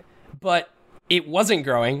work on it. But it wasn't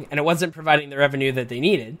growing, and it wasn't providing the revenue that they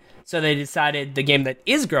needed. So they decided the game that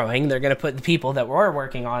is growing, they're going to put the people that were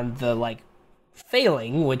working on the, like,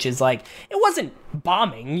 failing, which is, like, it wasn't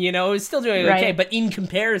bombing, you know, it was still doing okay. But in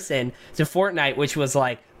comparison to Fortnite, which was,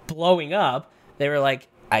 like, blowing up, they were like,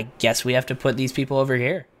 I guess we have to put these people over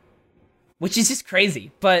here. Which is just crazy.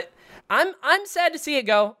 But... I'm sad to see it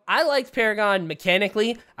go. I liked Paragon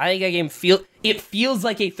mechanically. I think that game feels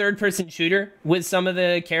like a third-person shooter with some of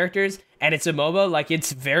the characters, and it's a MOBA. Like,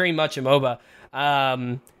 it's very much a MOBA.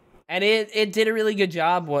 And it did a really good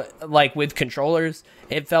job, like, with controllers.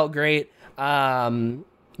 It felt great. But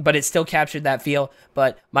it still captured that feel.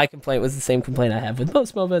 But my complaint was the same complaint I have with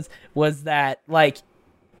most MOBAs, was that, like,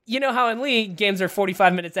 you know how in League, games are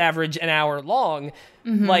 45 minutes average, an hour long.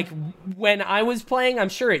 Mm-hmm. Like, when I was playing, I'm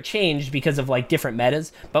sure it changed because of, like, different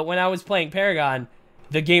metas, but when I was playing Paragon,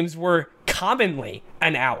 the games were commonly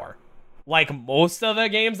an hour. like most of the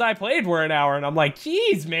games I played were an hour, and I'm like,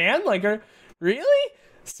 geez, man, like, really?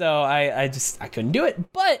 So I couldn't do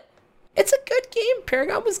it, but it's a good game.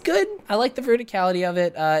 Paragon was good. I like the verticality of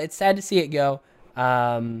it. It's sad to see it go.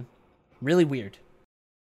 Really weird.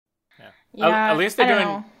 Yeah, at least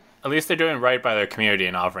they're doing right by their community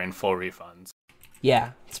and offering full refunds.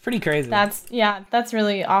 Yeah, it's pretty crazy. That's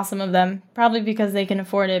really awesome of them. Probably because they can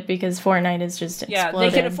afford it, because Fortnite is just exploded. Yeah,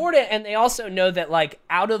 they can afford it, and they also know that, like,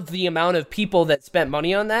 out of the amount of people that spent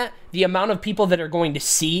money on that, the amount of people that are going to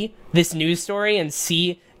see this news story and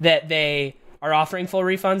see that they are offering full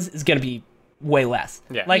refunds is going to be way less.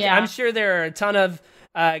 Yeah. Like, Yeah. I'm sure there are a ton of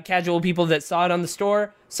casual people that saw it on the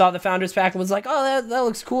store, saw the Founders Pack, and was like, oh, that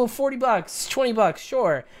looks cool, $40, $20,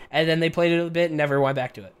 sure. And then they played it a bit and never went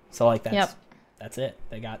back to it. So, like, that's it.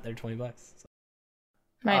 They got their $20. So.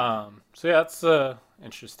 Right. So yeah, that's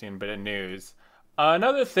interesting bit of news.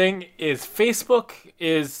 Another thing is Facebook's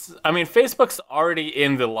already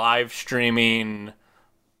in the live streaming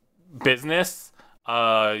business.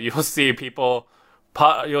 You'll see people,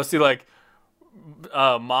 like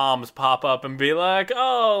moms pop up and be like,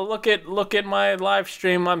 "Oh, look at my live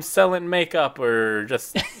stream. I'm selling makeup," or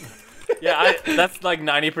just. Yeah, that's like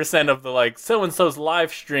 90% of the like so and so's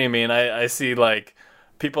live streaming. I see like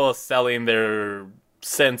people selling their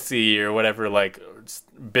Sensi or whatever like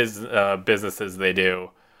businesses they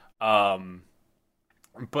do. But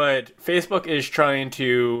Facebook is trying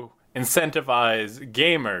to incentivize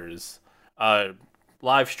gamers,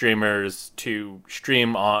 live streamers to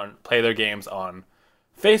play their games on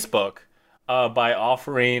Facebook by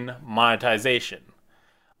offering monetization,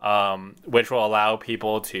 which will allow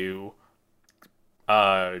people to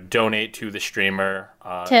donate to the streamer,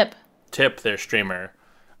 tip their streamer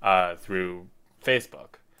through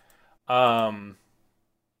Facebook. Right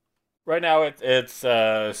now it's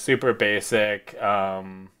super basic. They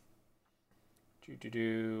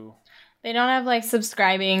don't have like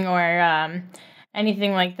subscribing or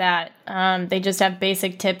anything like that. They just have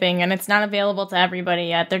basic tipping, and it's not available to everybody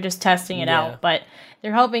yet. They're just testing it out, but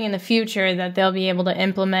they're hoping in the future that they'll be able to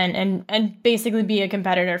implement and basically be a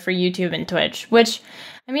competitor for YouTube and Twitch, which,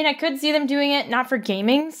 I mean, I could see them doing it not for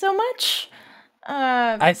gaming so much.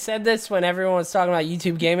 I said this when everyone was talking about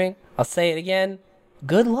YouTube gaming. I'll say it again.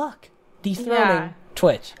 Good luck dethroning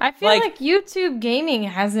Twitch. I feel like YouTube gaming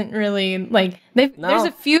hasn't really there's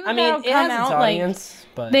a few that'll come out audience,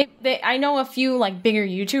 but I know a few like bigger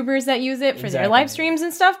YouTubers that use it for their live streams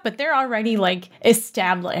and stuff, but they're already like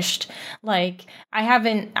established. Like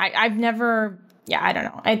I've never I don't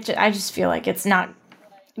know. I just feel like it's not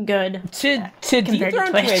good. To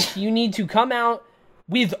dethrone Twitch, you need to come out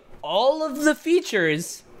with all of the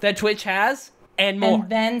features that Twitch has and more. And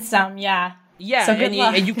then some, yeah. Yeah, so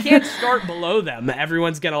and you can't start below them.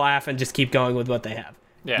 Everyone's going to laugh and just keep going with what they have.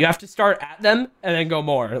 Yeah. You have to start at them and then go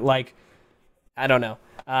more. Like, I don't know.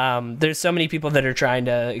 There's so many people that are trying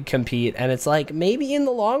to compete, and it's like, maybe in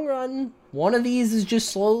the long run, one of these is just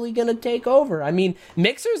slowly going to take over. I mean,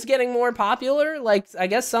 Mixer's getting more popular. Like, I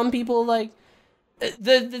guess some people, like...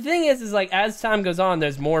 The thing is like, as time goes on,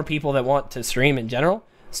 there's more people that want to stream in general.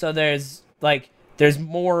 So there's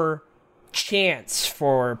more chance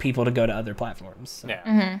for people to go to other platforms. So, yeah.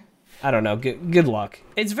 Mm-hmm. I don't know. Good luck.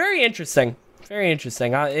 It's very interesting. Very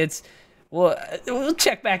interesting. We'll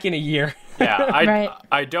check back in a year. Yeah,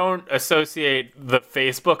 I don't associate the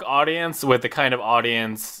Facebook audience with the kind of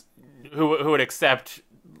audience who would accept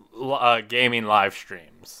gaming live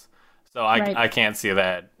streams. So I can't see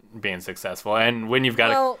that being successful. And when you've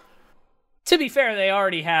got to be fair, they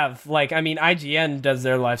already have, like, I mean, IGN does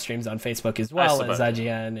their live streams on Facebook as well as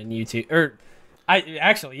IGN and YouTube.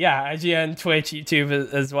 IGN, Twitch,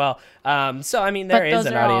 YouTube as well. So, I mean, there is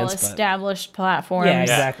an audience. But those are all established platforms. Yeah,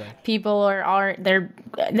 exactly. People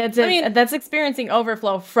that's experiencing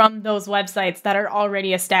overflow from those websites that are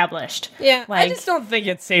already established. Yeah, I just don't think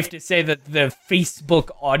it's safe to say that the Facebook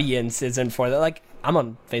audience isn't for that. Like, I'm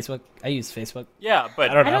on Facebook. I use Facebook. Yeah,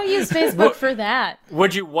 but I don't use Facebook for that.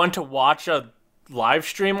 Would you want to watch a live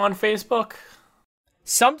stream on Facebook?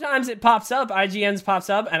 Sometimes it pops up. IGN's pops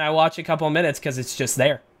up, and I watch a couple of minutes because it's just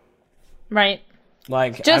there. Right.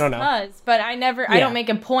 Like, just I don't know. But I don't make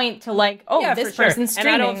a point to like, this person's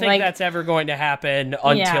streaming. And I don't think that's ever going to happen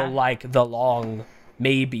until like the long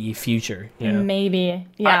maybe future. You know? Maybe.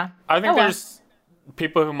 Yeah. I think there's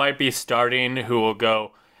people who might be starting who will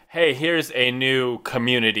go, hey, here's a new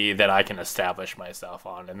community that I can establish myself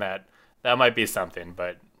on, and that might be something,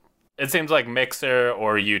 but it seems like Mixer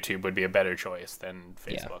or YouTube would be a better choice than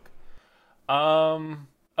Facebook. Yeah.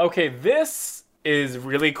 Okay, this is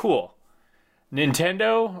really cool.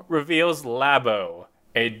 Nintendo reveals Labo,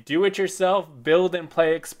 a do-it-yourself build and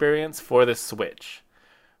play experience for the Switch.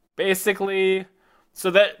 Basically,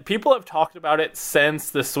 so that people have talked about it since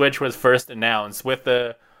the Switch was first announced, with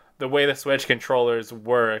the way the Switch controllers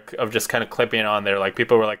work of just kind of clipping it on there. Like,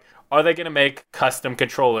 people were like, are they going to make custom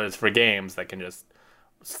controllers for games that can just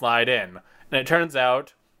slide in? And it turns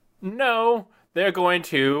out, no, they're going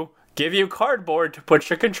to give you cardboard to put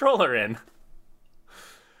your controller in.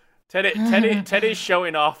 Teddy's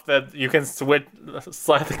showing off that you can slide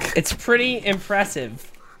the... It's pretty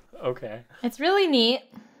impressive. Okay. It's really neat.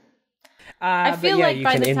 I feel like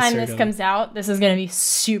by the time this comes out, this is going to be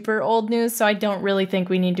super old news, so I don't really think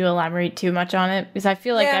we need to elaborate too much on it, because I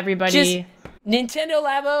feel like everybody... Nintendo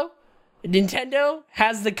Labo, Nintendo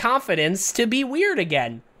has the confidence to be weird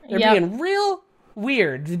again. They're being real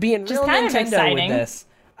weird. They're being real Nintendo with this.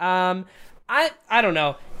 I don't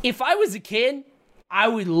know. If I was a kid, I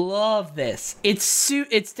would love this.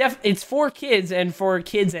 It's for kids and for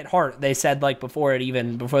kids at heart. They said, like, before they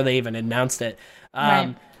even announced it.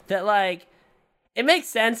 Right. That, like, it makes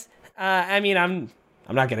sense. I mean, I'm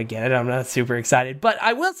not gonna get it. I'm not super excited, but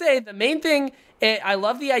I will say the main thing. I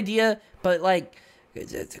love the idea, but like,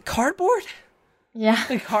 cardboard. Yeah,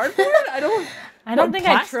 the cardboard. I don't think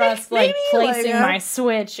I trust like placing my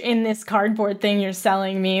Switch in this cardboard thing you're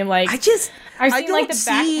selling me. Like, I've seen like the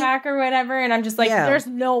backpack or whatever, and I'm just like, there's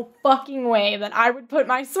no fucking way that I would put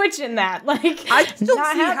my Switch in that. Like, I don't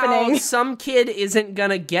not see happening. how some kid isn't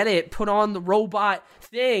gonna get it, put on the robot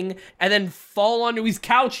thing, and then fall onto his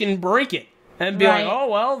couch and break it, and be like, oh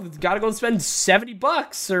well, gotta go spend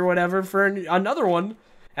 $70 or whatever for another one.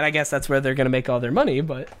 And I guess that's where they're going to make all their money,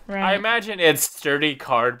 but... Right. I imagine it's sturdy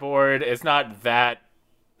cardboard. It's not that...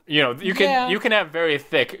 you can have very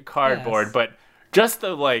thick cardboard, but just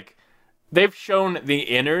the, like... They've shown the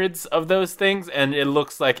innards of those things, and it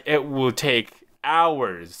looks like it will take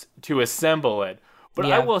hours to assemble it. But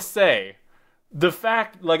I will say, the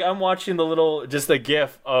fact... Like, I'm watching just a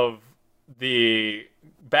GIF of the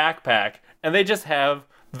backpack, and they just have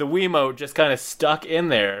the Wiimote just kind of stuck in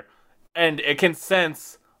there, and it can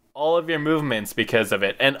sense all of your movements because of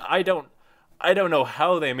it. And I don't know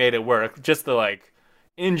how they made it work. Just the like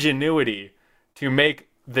ingenuity to make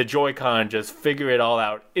the Joy-Con just figure it all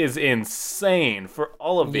out is insane for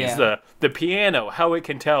all of these. The piano, how it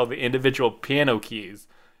can tell the individual piano keys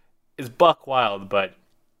is buck wild, but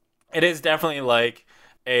it is definitely like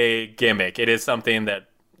a gimmick. It is something that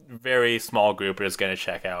very small group is going to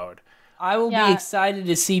check out. I will be excited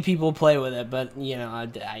to see people play with it, but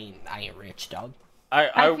I ain't rich, dog.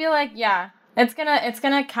 I feel like it's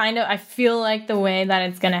gonna kind of. I feel like the way that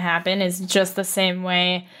it's gonna happen is just the same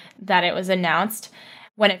way that it was announced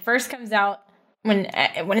when it first comes out, when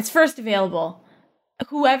it's first available.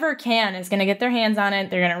 Whoever can is gonna get their hands on it.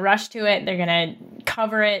 They're gonna rush to it. They're gonna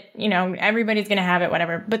cover it. Everybody's gonna have it,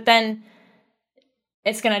 whatever. But then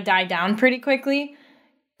it's gonna die down pretty quickly.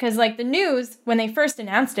 Because, like, the news, when they first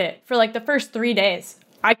announced it, for, like, the first 3 days,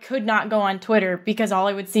 I could not go on Twitter because all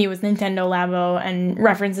I would see was Nintendo Labo and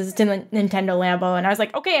references to Nintendo Labo. And I was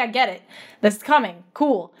like, okay, I get it. This is coming.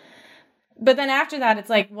 Cool. But then after that, it's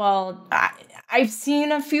like, well, I've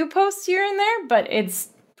seen a few posts here and there, but it's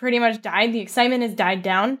pretty much died. The excitement has died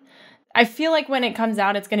down. I feel like when it comes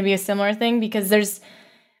out, it's going to be a similar thing because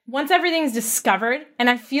once everything's discovered, and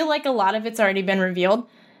I feel like a lot of it's already been revealed,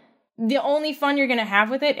 the only fun you're going to have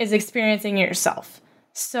with it is experiencing it yourself.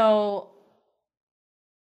 So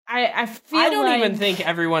I feel I don't even think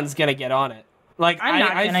everyone's going to get on it. Like, I'm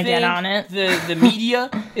not going to get on it. The media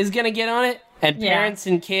is going to get on it, and parents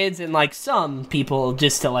and kids and, like, some people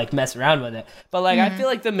just to, like, mess around with it. But, like, I feel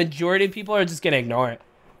like the majority of people are just going to ignore it.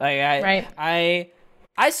 Like,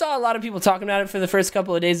 I saw a lot of people talking about it for the first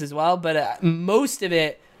couple of days as well, but most of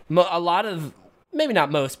it, maybe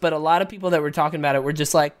not most, but a lot of people that were talking about it were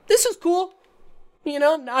just like, this is cool.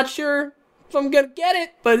 Not sure if I'm going to get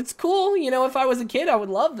it, but it's cool. If I was a kid, I would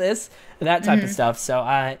love this. That type of stuff. So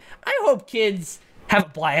I hope kids have a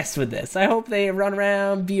blast with this. I hope they run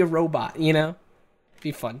around, be a robot,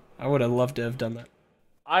 Be fun. I would have loved to have done that.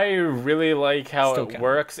 I really like how it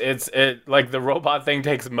works. It like the robot thing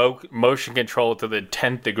takes motion control to the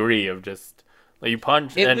 10th degree of just, like, you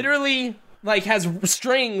punch. It literally... like, has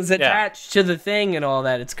strings attached to the thing and all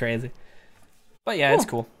that. It's crazy. But yeah, It's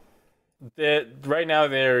cool. Right now,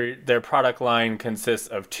 their product line consists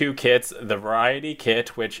of 2 kits. The Variety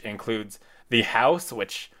Kit, which includes the house,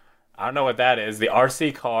 which I don't know what that is, the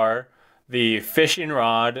RC car, the fishing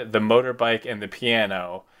rod, the motorbike, and the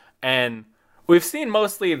piano. And we've seen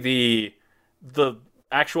mostly the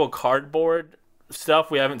actual cardboard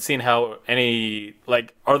stuff. We haven't seen how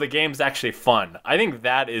are the games actually fun. I think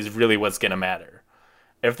that is really what's gonna matter.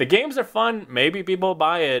 if the games are fun, maybe people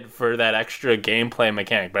buy it for that extra gameplay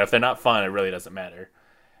mechanic. But if they're not fun, it really doesn't matter.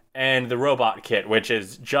 And the robot kit, which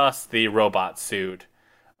is just the robot suit,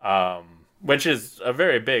 which is a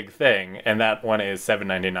very big thing, and that one is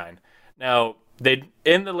 $7.99. Now, they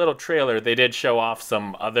in the little trailer, they did show off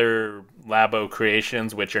some other Labo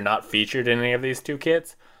creations which are not featured in any of these two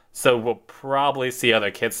kits. So we'll probably see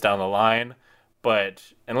other kits down the line, but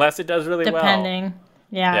unless it does really well, Depending.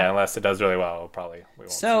 Yeah. unless it does really well, we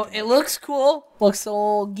won't. So see too it much. looks cool, looks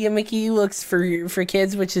all gimmicky, looks for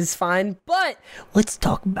kids, which is fine. But let's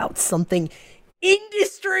talk about something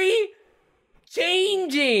industry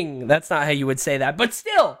changing. That's not how you would say that, but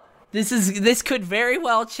still, this could very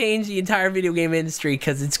well change the entire video game industry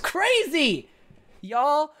because it's crazy,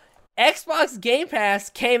 y'all. Xbox Game Pass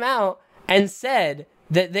came out and said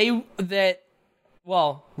that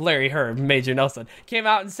Larry Herb, Major Nelson, came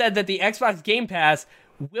out and said that the Xbox Game Pass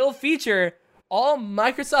will feature all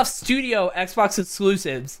Microsoft Studio Xbox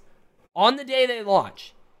exclusives on the day they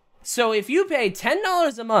launch. So if you pay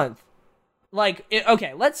 $10 a month,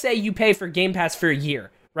 let's say you pay for Game Pass for a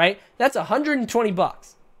year, right? That's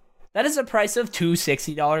 $120. That is the price of two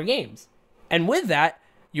 $60 games. And with that,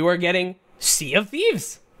 you are getting Sea of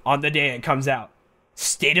Thieves on the day it comes out,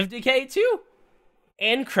 State of Decay 2,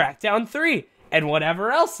 and Crackdown 3, and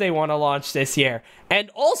whatever else they want to launch this year. And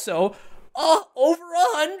also, over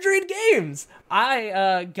 100 games.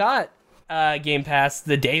 I got Game Pass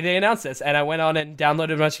the day they announced this, and I went on and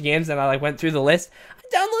downloaded a bunch of games, and I went through the list.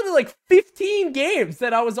 I downloaded 15 games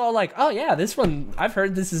that I was all like, oh yeah, this one, I've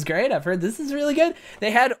heard this is great. I've heard this is really good.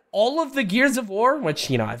 They had all of the Gears of War, which,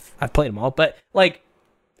 I've played them all, but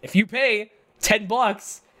if you pay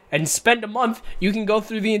 $10 and spend a month, you can go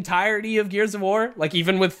through the entirety of Gears of War,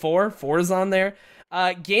 even with 4 is on there.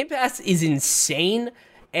 Game Pass is insane,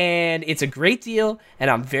 and it's a great deal, and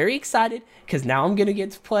I'm very excited, because now I'm going to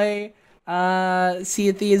get to play Sea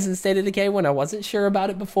of Thieves and State of Decay when I wasn't sure about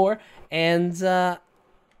it before, and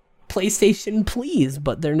PlayStation, please,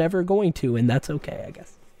 but they're never going to, and that's okay, I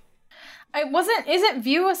guess. Isn't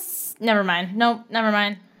View never mind. Nope, never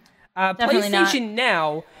mind. Definitely PlayStation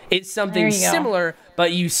Now is something similar,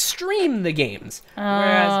 but you stream the games.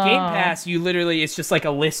 Whereas Game Pass, it's just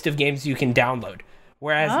a list of games you can download.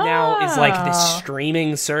 Whereas now is this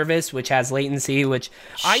streaming service, which has latency, which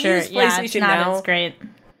I use PlayStation Now. It's great.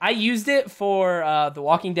 I used it for The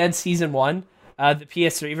Walking Dead Season 1, the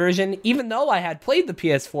PS3 version, even though I had played the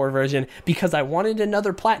PS4 version because I wanted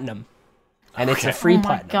another platinum. And it's a free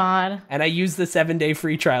platinum. Oh my god. And I used the 7-day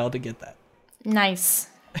free trial to get that. Nice.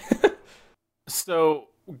 So,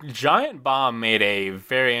 Giant Bomb made a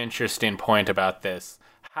very interesting point about this.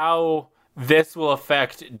 How this will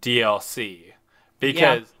affect DLC.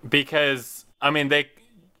 Because it's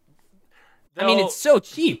so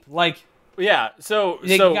cheap. So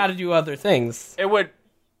they got to do other things. It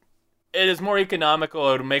is more economical.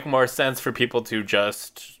 It would make more sense for people to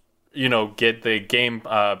just, get the Game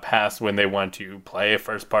Pass when they want to play a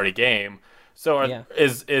first-party game. So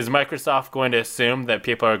is Microsoft going to assume that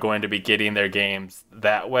people are going to be getting their games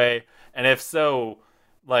that way? And if so,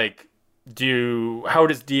 how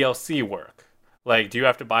does DLC work? Do you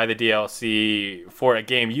have to buy the DLC for a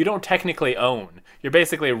game you don't technically own? You're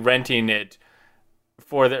basically renting it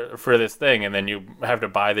for this thing, and then you have to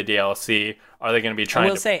buy the DLC. Are they going to be trying? I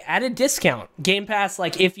will say at a discount. Game Pass,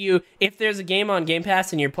 if there's a game on Game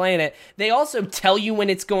Pass and you're playing it, they also tell you when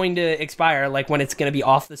it's going to expire, when it's going to be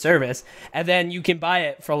off the service, and then you can buy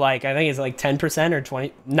it for I think it's 10% or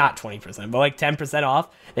 20, not 20%, but 10% off.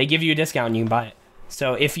 They give you a discount and you can buy it.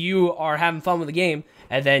 So if you are having fun with the game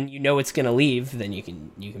and then it's going to leave, then you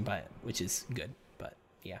can buy it, which is good. But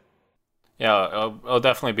yeah. Yeah, it'll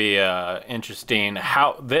definitely be interesting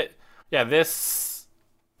how this,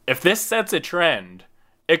 if this sets a trend,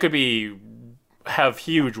 it could have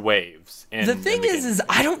huge waves. The thing is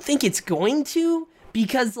I don't think it's going to,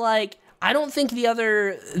 because I don't think the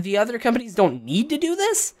other companies don't need to do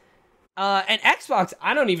this. And Xbox,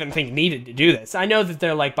 I don't even think needed to do this. I know that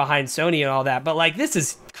they're behind Sony and all that, but this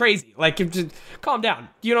is crazy. Just calm down.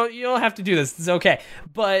 You don't have to do this. It's okay.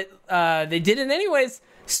 But they did it anyways.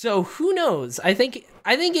 So who knows? I think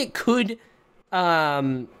it could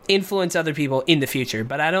influence other people in the future,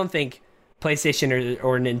 but I don't think PlayStation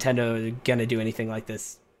or Nintendo are gonna do anything like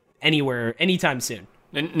this anytime soon.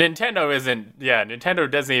 Nintendo isn't. Yeah, Nintendo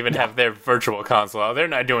doesn't even have their virtual console. They're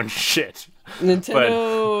not doing shit.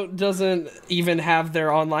 Nintendo doesn't even have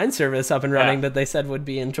their online service up and running that they said would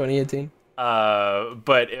be in 2018.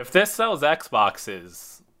 But if this sells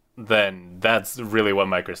Xboxes, then that's really what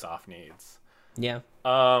Microsoft needs. Yeah.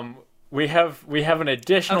 we have an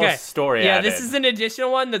additional story. Yeah, added. this is an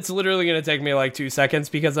additional one that's literally going to take me like 2 seconds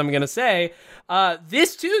because I'm going to say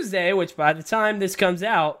this Tuesday, which by the time this comes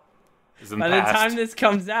out,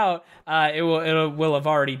 it will have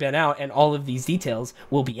already been out, and all of these details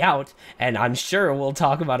will be out, and I'm sure we'll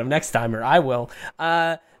talk about them next time, or I will.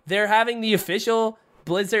 They're having the official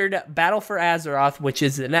Blizzard Battle for Azeroth, which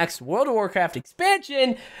is the next World of Warcraft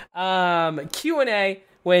expansion, Q&A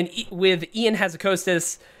with Ian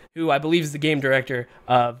Hazakostas, who I believe is the game director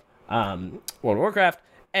of World of Warcraft.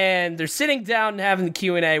 And they're sitting down and having the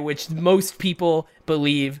Q&A, which most people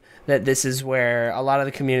believe that this is where a lot of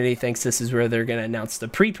the community thinks this is where they're going to announce the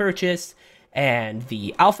pre-purchase and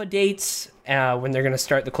the alpha dates when they're going to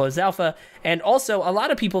start the closed alpha. And also, a lot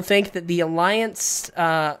of people think that the Alliance...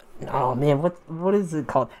 what is it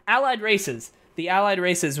called? Allied races. The Allied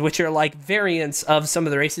races, which are like variants of some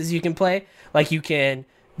of the races you can play. Like you're going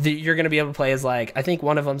to be able to play as like... I think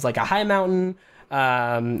one of them's like a High Mountain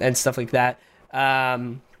and stuff like that.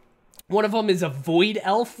 One of them is a Void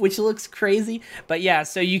Elf, which looks crazy. But yeah,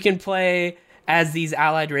 so you can play as these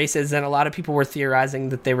allied races, and a lot of people were theorizing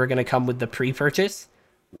that they were going to come with the pre-purchase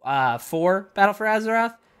for Battle for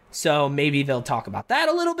Azeroth. So maybe they'll talk about that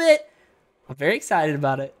a little bit. I'm very excited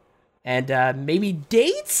about it. And maybe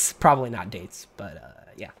dates? Probably not dates,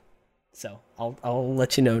 but yeah. So I'll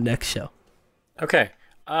let you know next show. Okay.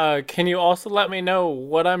 Can you also let me know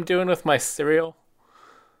what I'm doing with my cereal?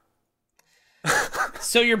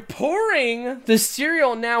 So you're pouring the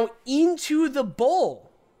cereal now into the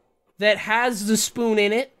bowl that has the spoon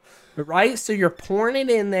in it, right? So you're pouring it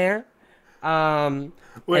in there. Wait, I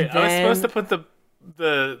was supposed to put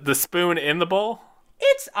the spoon in the bowl?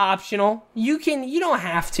 It's optional. You don't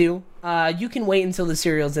have to. You can wait until the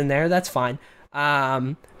cereal's in there. That's fine.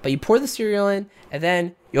 But you pour the cereal in, and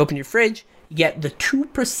then you open your fridge. You get the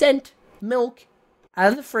 2% milk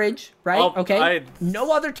out of the fridge, right? Oh, okay.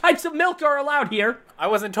 No other types of milk are allowed here. I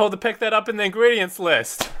wasn't told to pick that up in the ingredients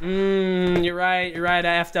list. You're right. I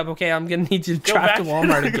effed up. Okay, I'm gonna need you to drive to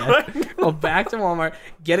Walmart again. Go back to Walmart.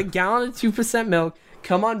 Get a gallon of 2% milk.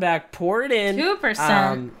 Come on back. Pour it in.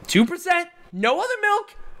 2%. 2%. No other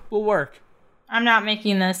milk will work. I'm not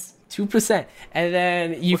making this. 2%, and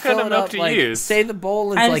then you what fill kind of it milk up. do you Like, use? say the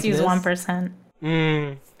bowl is I like just use this.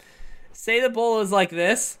 1%. Say the bowl is like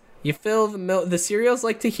this. You fill the milk. The cereal's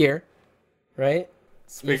like to here, right?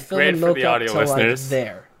 You fill great for the up audio to, listeners. Like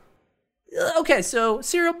there. Okay, so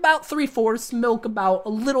cereal about 3/4, milk about a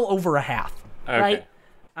little over a half, right?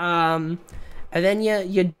 And then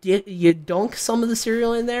you dunk some of the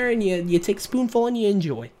cereal in there, and you take a spoonful and you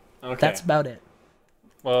enjoy. Okay. That's about it.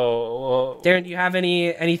 Well, Darren, do you have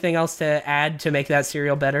anything else to add to make that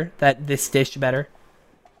cereal better? This dish better?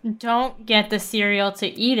 Don't get the cereal to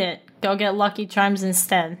eat it. Go get Lucky Charms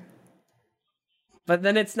instead. But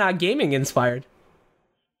then it's not gaming inspired.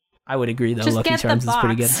 I would agree, though. Just Lucky get Charms the is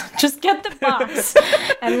pretty box. good. Just get the box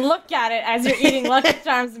and look at it as you're eating Lucky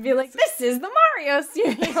Charms and be like, this is the Mario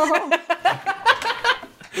cereal.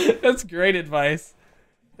 That's great advice.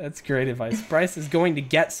 Bryce is going to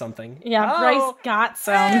get something. Yeah, Bryce got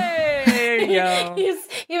some. Hey, there you go.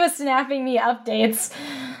 He was snapping me updates.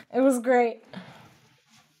 It was great.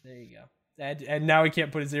 There you go. And now he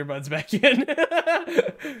can't put his earbuds back in.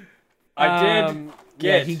 I did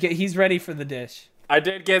get... Yeah, he's ready for the dish. I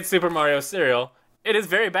did get Super Mario cereal. It is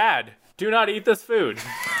very bad. Do not eat this food.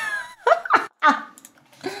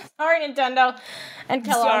 Sorry, Nintendo and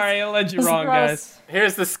Kellogg's. Sorry, I led you It's wrong, gross. guys.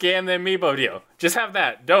 Here's the Scam the Amiibo deal. Just have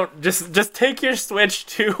that. Don't just take your Switch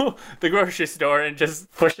to the grocery store and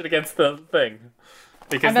just push it against the thing.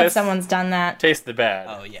 Because I bet this someone's done that. tasted bad.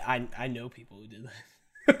 Oh, yeah, I know people who did that.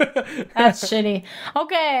 That's shitty.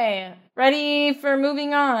 Okay, ready for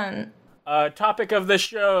moving on. Topic of the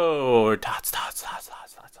show. Tots.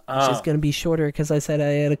 It's just going to be shorter because I said I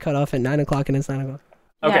had a cutoff at 9 o'clock and it's 9 o'clock.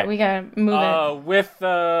 Okay. Yeah, we gotta move it. With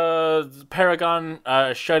Paragon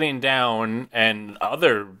shutting down and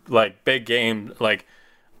other like big game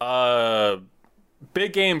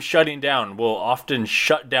shutting down will often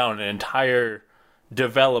shut down an entire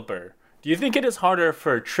developer. Do you think it is harder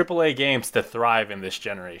for AAA games to thrive in this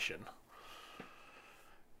generation?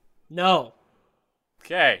 No.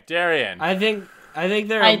 Okay, Darian. I think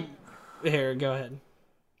they're... Here, go ahead.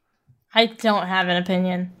 I don't have an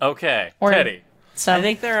opinion. Okay, Or- Teddy. So I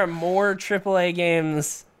think there are more AAA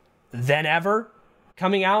games than ever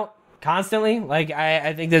coming out constantly. Like,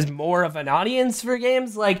 I think there's more of an audience for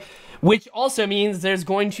games, like, which also means there's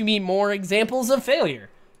going to be more examples of failure.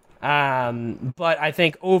 But I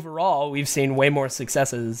think overall, we've seen way more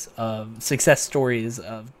success stories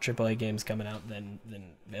of AAA games coming out than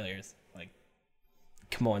failures. Like,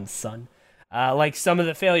 come on, son. Like some of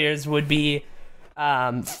the failures would be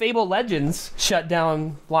Fable Legends shut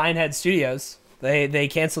down Lionhead Studios. They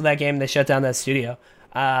canceled that game. They shut down that studio.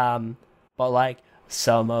 But like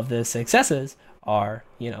some of the successes are,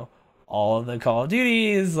 all of the Call of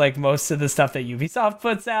Duties, like most of the stuff that Ubisoft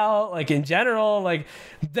puts out, like in general, like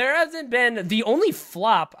there hasn't been, the only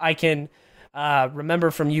flop I can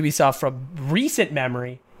remember from Ubisoft from recent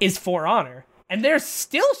memory is For Honor. And they're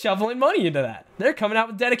still shoveling money into that. They're coming out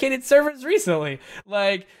with dedicated servers recently.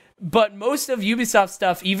 But most of Ubisoft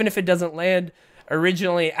stuff, even if it doesn't land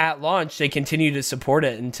originally at launch, they continue to support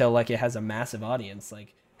it until like it has a massive audience.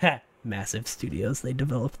 Like, massive studios, they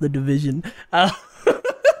developed The Division.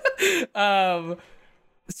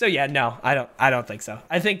 So yeah, no, I don't think so.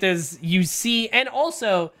 I think you see, and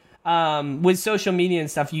also with social media and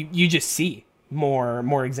stuff, you just see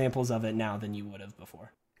more examples of it now than you would have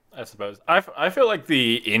before. I suppose. I feel like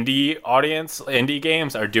the indie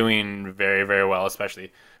games are doing very, very well,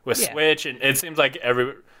 especially with Switch, and it seems like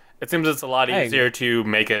it's a lot easier to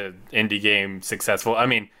make an indie game successful. I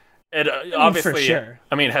mean, obviously, for sure.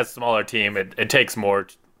 I mean, it has a smaller team. It takes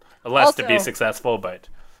less also, to be successful, but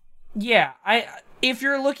yeah, if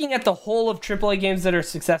you're looking at the whole of AAA games that are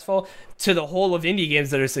successful to the whole of indie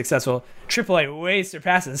games that are successful, AAA way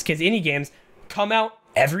surpasses, because indie games come out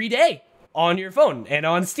every day on your phone and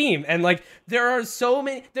on Steam, and like there are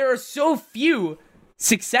so few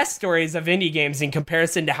success stories of indie games in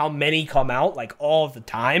comparison to how many come out like all the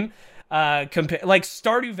time. Like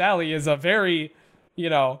Stardew Valley is a very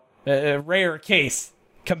a rare case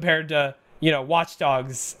compared to Watch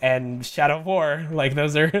Dogs and Shadow of War. Like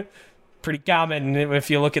those are pretty common if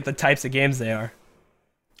you look at the types of games they are.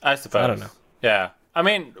 I suppose. So I don't know. Yeah, I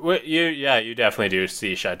mean, you definitely do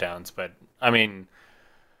see shutdowns, but I mean,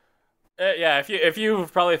 if you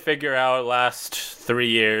probably figure out last 3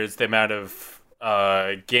 years the amount of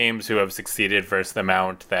games who have succeeded versus the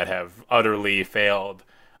amount that have utterly failed,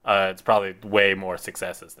 it's probably way more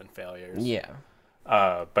successes than failures. Yeah.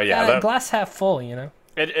 But yeah, glass half full,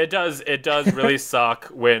 It does really suck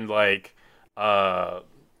when like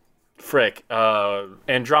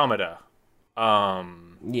Andromeda.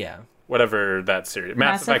 Whatever that series.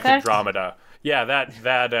 Mass Effect Andromeda. Yeah, that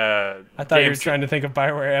I thought you were trying to think of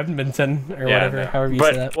BioWare Edmonton or whatever, however you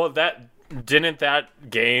say that. Well, didn't that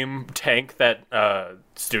game tank that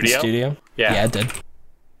studio? The studio? Yeah, it did.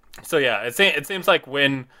 So yeah, it seems like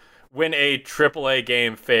when a AAA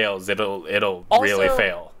game fails, it'll also, really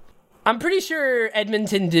fail. I'm pretty sure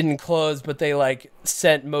Edmonton didn't close, but they like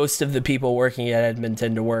sent most of the people working at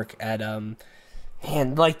Edmonton to work at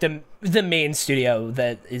the main studio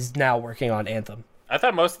that is now working on Anthem. I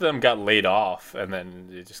thought most of them got laid off, and then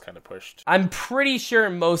they just kind of pushed. I'm pretty sure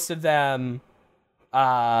most of them,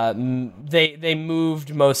 they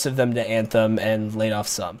moved most of them to Anthem and laid off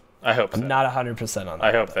some. I hope so. I'm not 100% on that.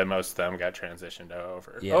 I hope that most of them got transitioned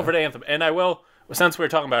over to Anthem. And I will, since we're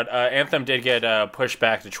talking about Anthem, did get pushed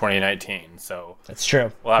back to 2019. So that's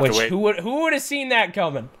true. We'll have to wait. Who would have seen that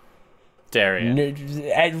coming? Darian.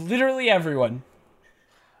 Literally everyone.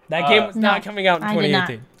 That game was not coming out in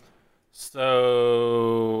 2018.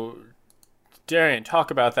 So, Darian,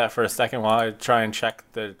 talk about that for a second while I try and check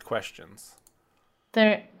the questions.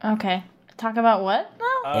 Okay. Talk about what?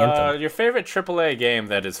 Your favorite AAA game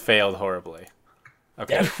that has failed horribly.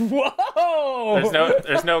 Okay. Whoa!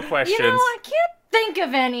 There's no questions. I can't think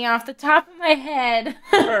of any off the top of my head.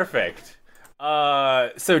 Perfect.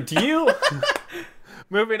 So do you...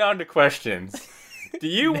 Moving on to questions. Do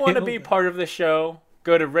you want to be part of the show?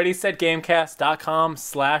 Go to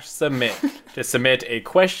readysetgamecast.com/submit to submit a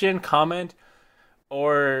question, comment,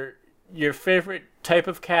 or your favorite type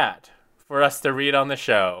of cat for us to read on the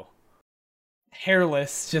show.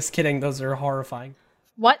 Hairless. Just kidding. Those are horrifying.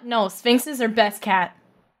 What? No, Sphinxes are best cat.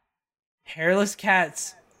 Hairless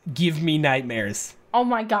cats give me nightmares. Oh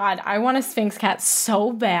my god, I want a Sphinx cat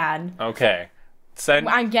so bad. Okay.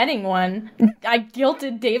 I'm getting one. I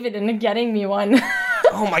guilted David into getting me one.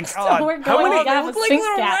 Oh my god. So we're going to have a Sphinx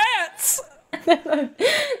cat. Rats!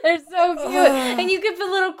 They're so cute. And you can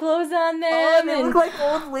put little clothes on them. Oh, they look like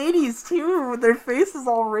old ladies too, with their faces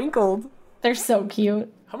all wrinkled. They're so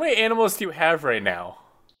cute. How many animals do you have right now?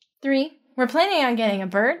 3. We're planning on getting a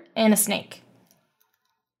bird and a snake.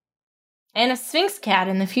 And a Sphinx cat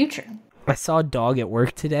in the future. I saw a dog at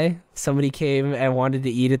work today. Somebody came and wanted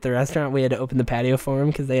to eat at the restaurant. We had to open the patio for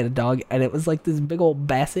him because they had a dog, and it was like this big old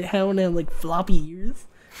basset hound and like floppy ears.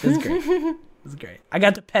 It was great. It was great. I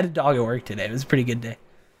got to pet a dog at work today. It was a pretty good day.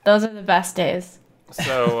 Those are the best days.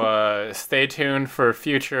 So stay tuned for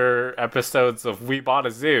future episodes of We Bought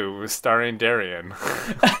a Zoo starring Darian.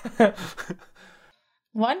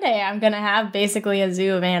 One day I'm gonna have basically a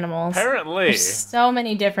zoo of animals. Apparently. There's so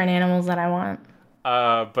many different animals that I want.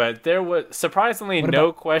 But there was surprisingly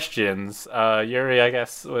no questions. Yuri, I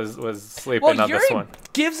guess, was sleeping on Yuri this one.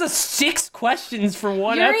 gives us 6 questions for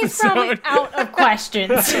one Yuri's episode. probably out of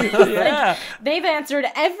questions. Yeah. They've answered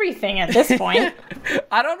everything at this point.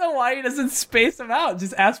 I don't know why he doesn't space them out.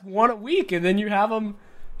 Just ask one a week, and then you have them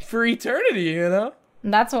for eternity, you know?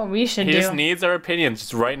 That's what we should He do. just needs our opinions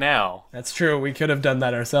just right now. That's true. We could have done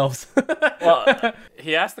that ourselves. Well,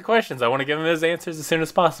 he asked the questions. I want to give him his answers as soon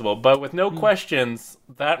as possible. But with no questions,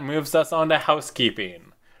 that moves us on to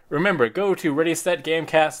housekeeping. Remember, go to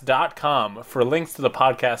ReadySetGamecast.com for links to the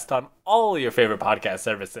podcast on all your favorite podcast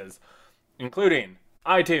services, including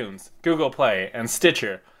iTunes, Google Play, and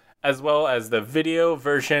Stitcher, as well as the video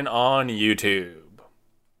version on YouTube.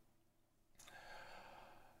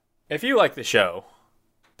 If you like the show,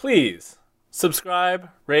 please subscribe,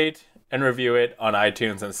 rate, and review it on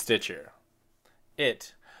iTunes and Stitcher.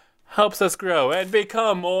 It helps us grow and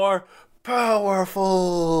become more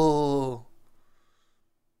powerful.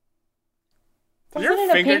 Wasn't it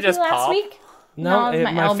a pinky last week? No, it was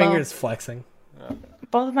my my elbow. finger's flexing.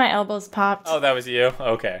 Both of my elbows popped. Oh, that was you?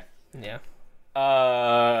 Okay. Yeah.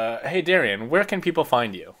 Hey, Darian, where can people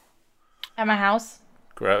find you? At my house.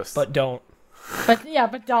 Gross. But don't. But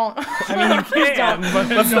don't. I mean, you can, but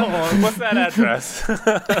don't. What's that address?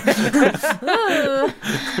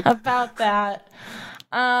 About that.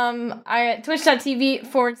 I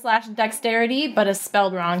twitch.tv/dexterity, but it's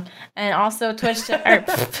spelled wrong. And also Instagram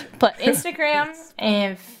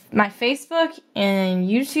and my Facebook and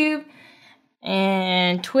YouTube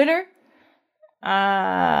and Twitter.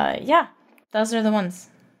 Yeah, those are the ones.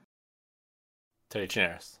 Teddy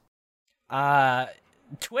Chinaris.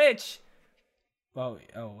 Twitch. Oh,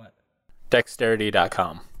 what?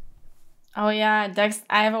 Dexterity.com. Oh yeah,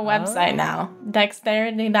 I have a website now.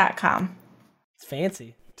 Dexterity.com. It's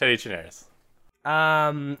fancy. Teddy Chinaris.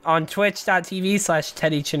 On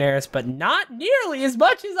twitch.tv/Teddy Chinaris, but not nearly as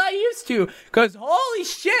much as I used to, because holy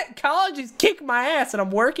shit, college is kicking my ass and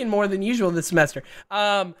I'm working more than usual this semester.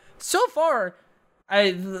 So far,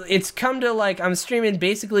 it's come to I'm streaming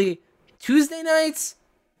basically Tuesday nights,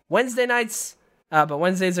 Wednesday nights, but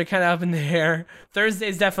Wednesdays are kind of up in the air.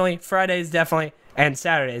 Thursdays definitely, Fridays definitely, and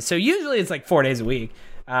Saturdays. So usually it's 4 days a week,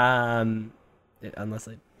 unless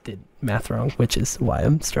I did math wrong, which is why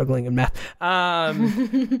I'm struggling in math.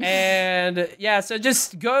 And yeah, so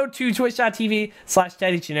just go to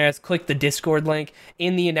twitch.tv/Teddy Chinaris, click the Discord link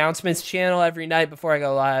in the announcements channel every night before I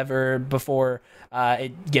go live, or before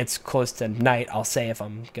it gets close to night. I'll say if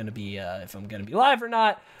I'm gonna be live or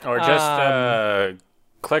not. Or just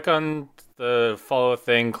click on the follow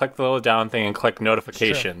thing, click the little down thing, and click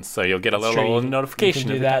notifications. So you'll get a little notification. You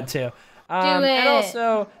can do that too. And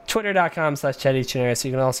also twitter.com/Teddy Chinaris. So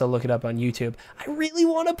you can also look it up on YouTube. I really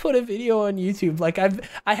want to put a video on YouTube.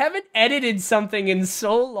 I haven't edited something in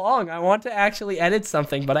so long. I want to actually edit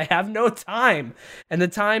something, but I have no time. And the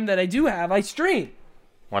time that I do have, I stream.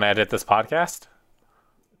 Want to edit this podcast?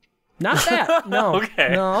 Not that. No. Okay.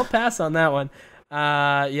 No, I'll pass on that one.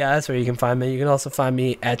 Yeah, that's where you can find me. You can also find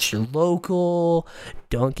me at your local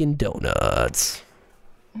Dunkin' Donuts.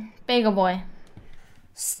 Bagel Boy.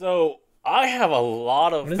 So I have a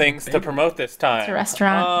lot of things to promote this time. It's a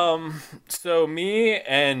restaurant. So me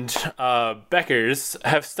and Beckers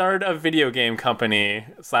have started a video game company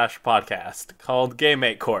 / podcast called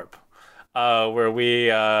GameMate Corp, where we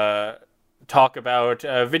talk about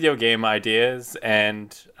video game ideas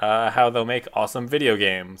and how they'll make awesome video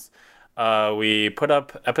games. We put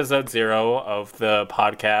up episode 0 of the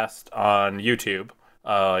podcast on YouTube,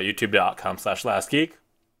 youtube.com/lastgeek,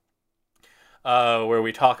 where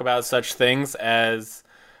we talk about such things as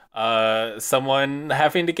someone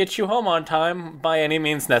having to get you home on time by any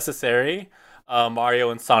means necessary,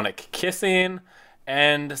 Mario and Sonic kissing,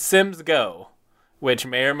 and Sims Go, which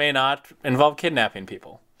may or may not involve kidnapping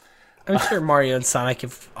people. I'm sure Mario and Sonic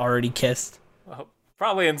have already kissed.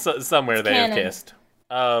 Probably in somewhere they have kissed.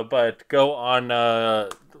 But go on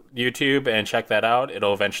YouTube and check that out.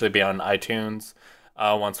 It'll eventually be on iTunes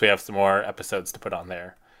once we have some more episodes to put on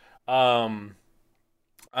there. I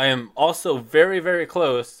am also very, very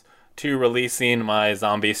close to releasing my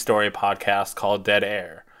zombie story podcast called Dead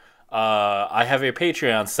Air. I have a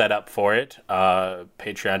Patreon set up for it,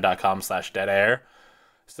 patreon.com/deadair.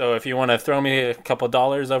 So if you want to throw me a couple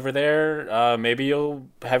dollars over there, maybe you'll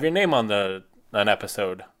have your name on an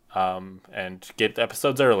episode, and get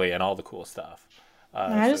episodes early and all the cool stuff.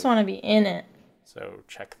 I just want to be in it. So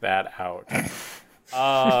check that out.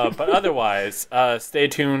 But otherwise, stay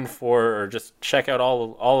tuned or just check out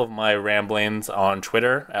all of my ramblings on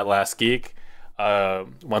Twitter at Last Geek.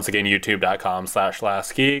 Once again,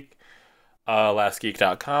 youtube.com/lastgeek,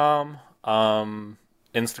 lastgeek.com.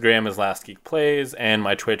 Instagram is lastgeekplays, and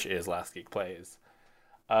my Twitch is lastgeekplays.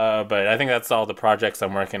 But I think that's all the projects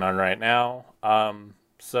I'm working on right now.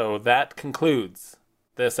 So that concludes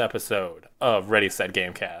this episode of Ready Set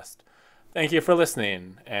Gamecast. Thank you for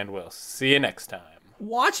listening, and we'll see you next time.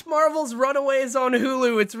 Watch Marvel's Runaways on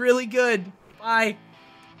Hulu. It's really good. Bye.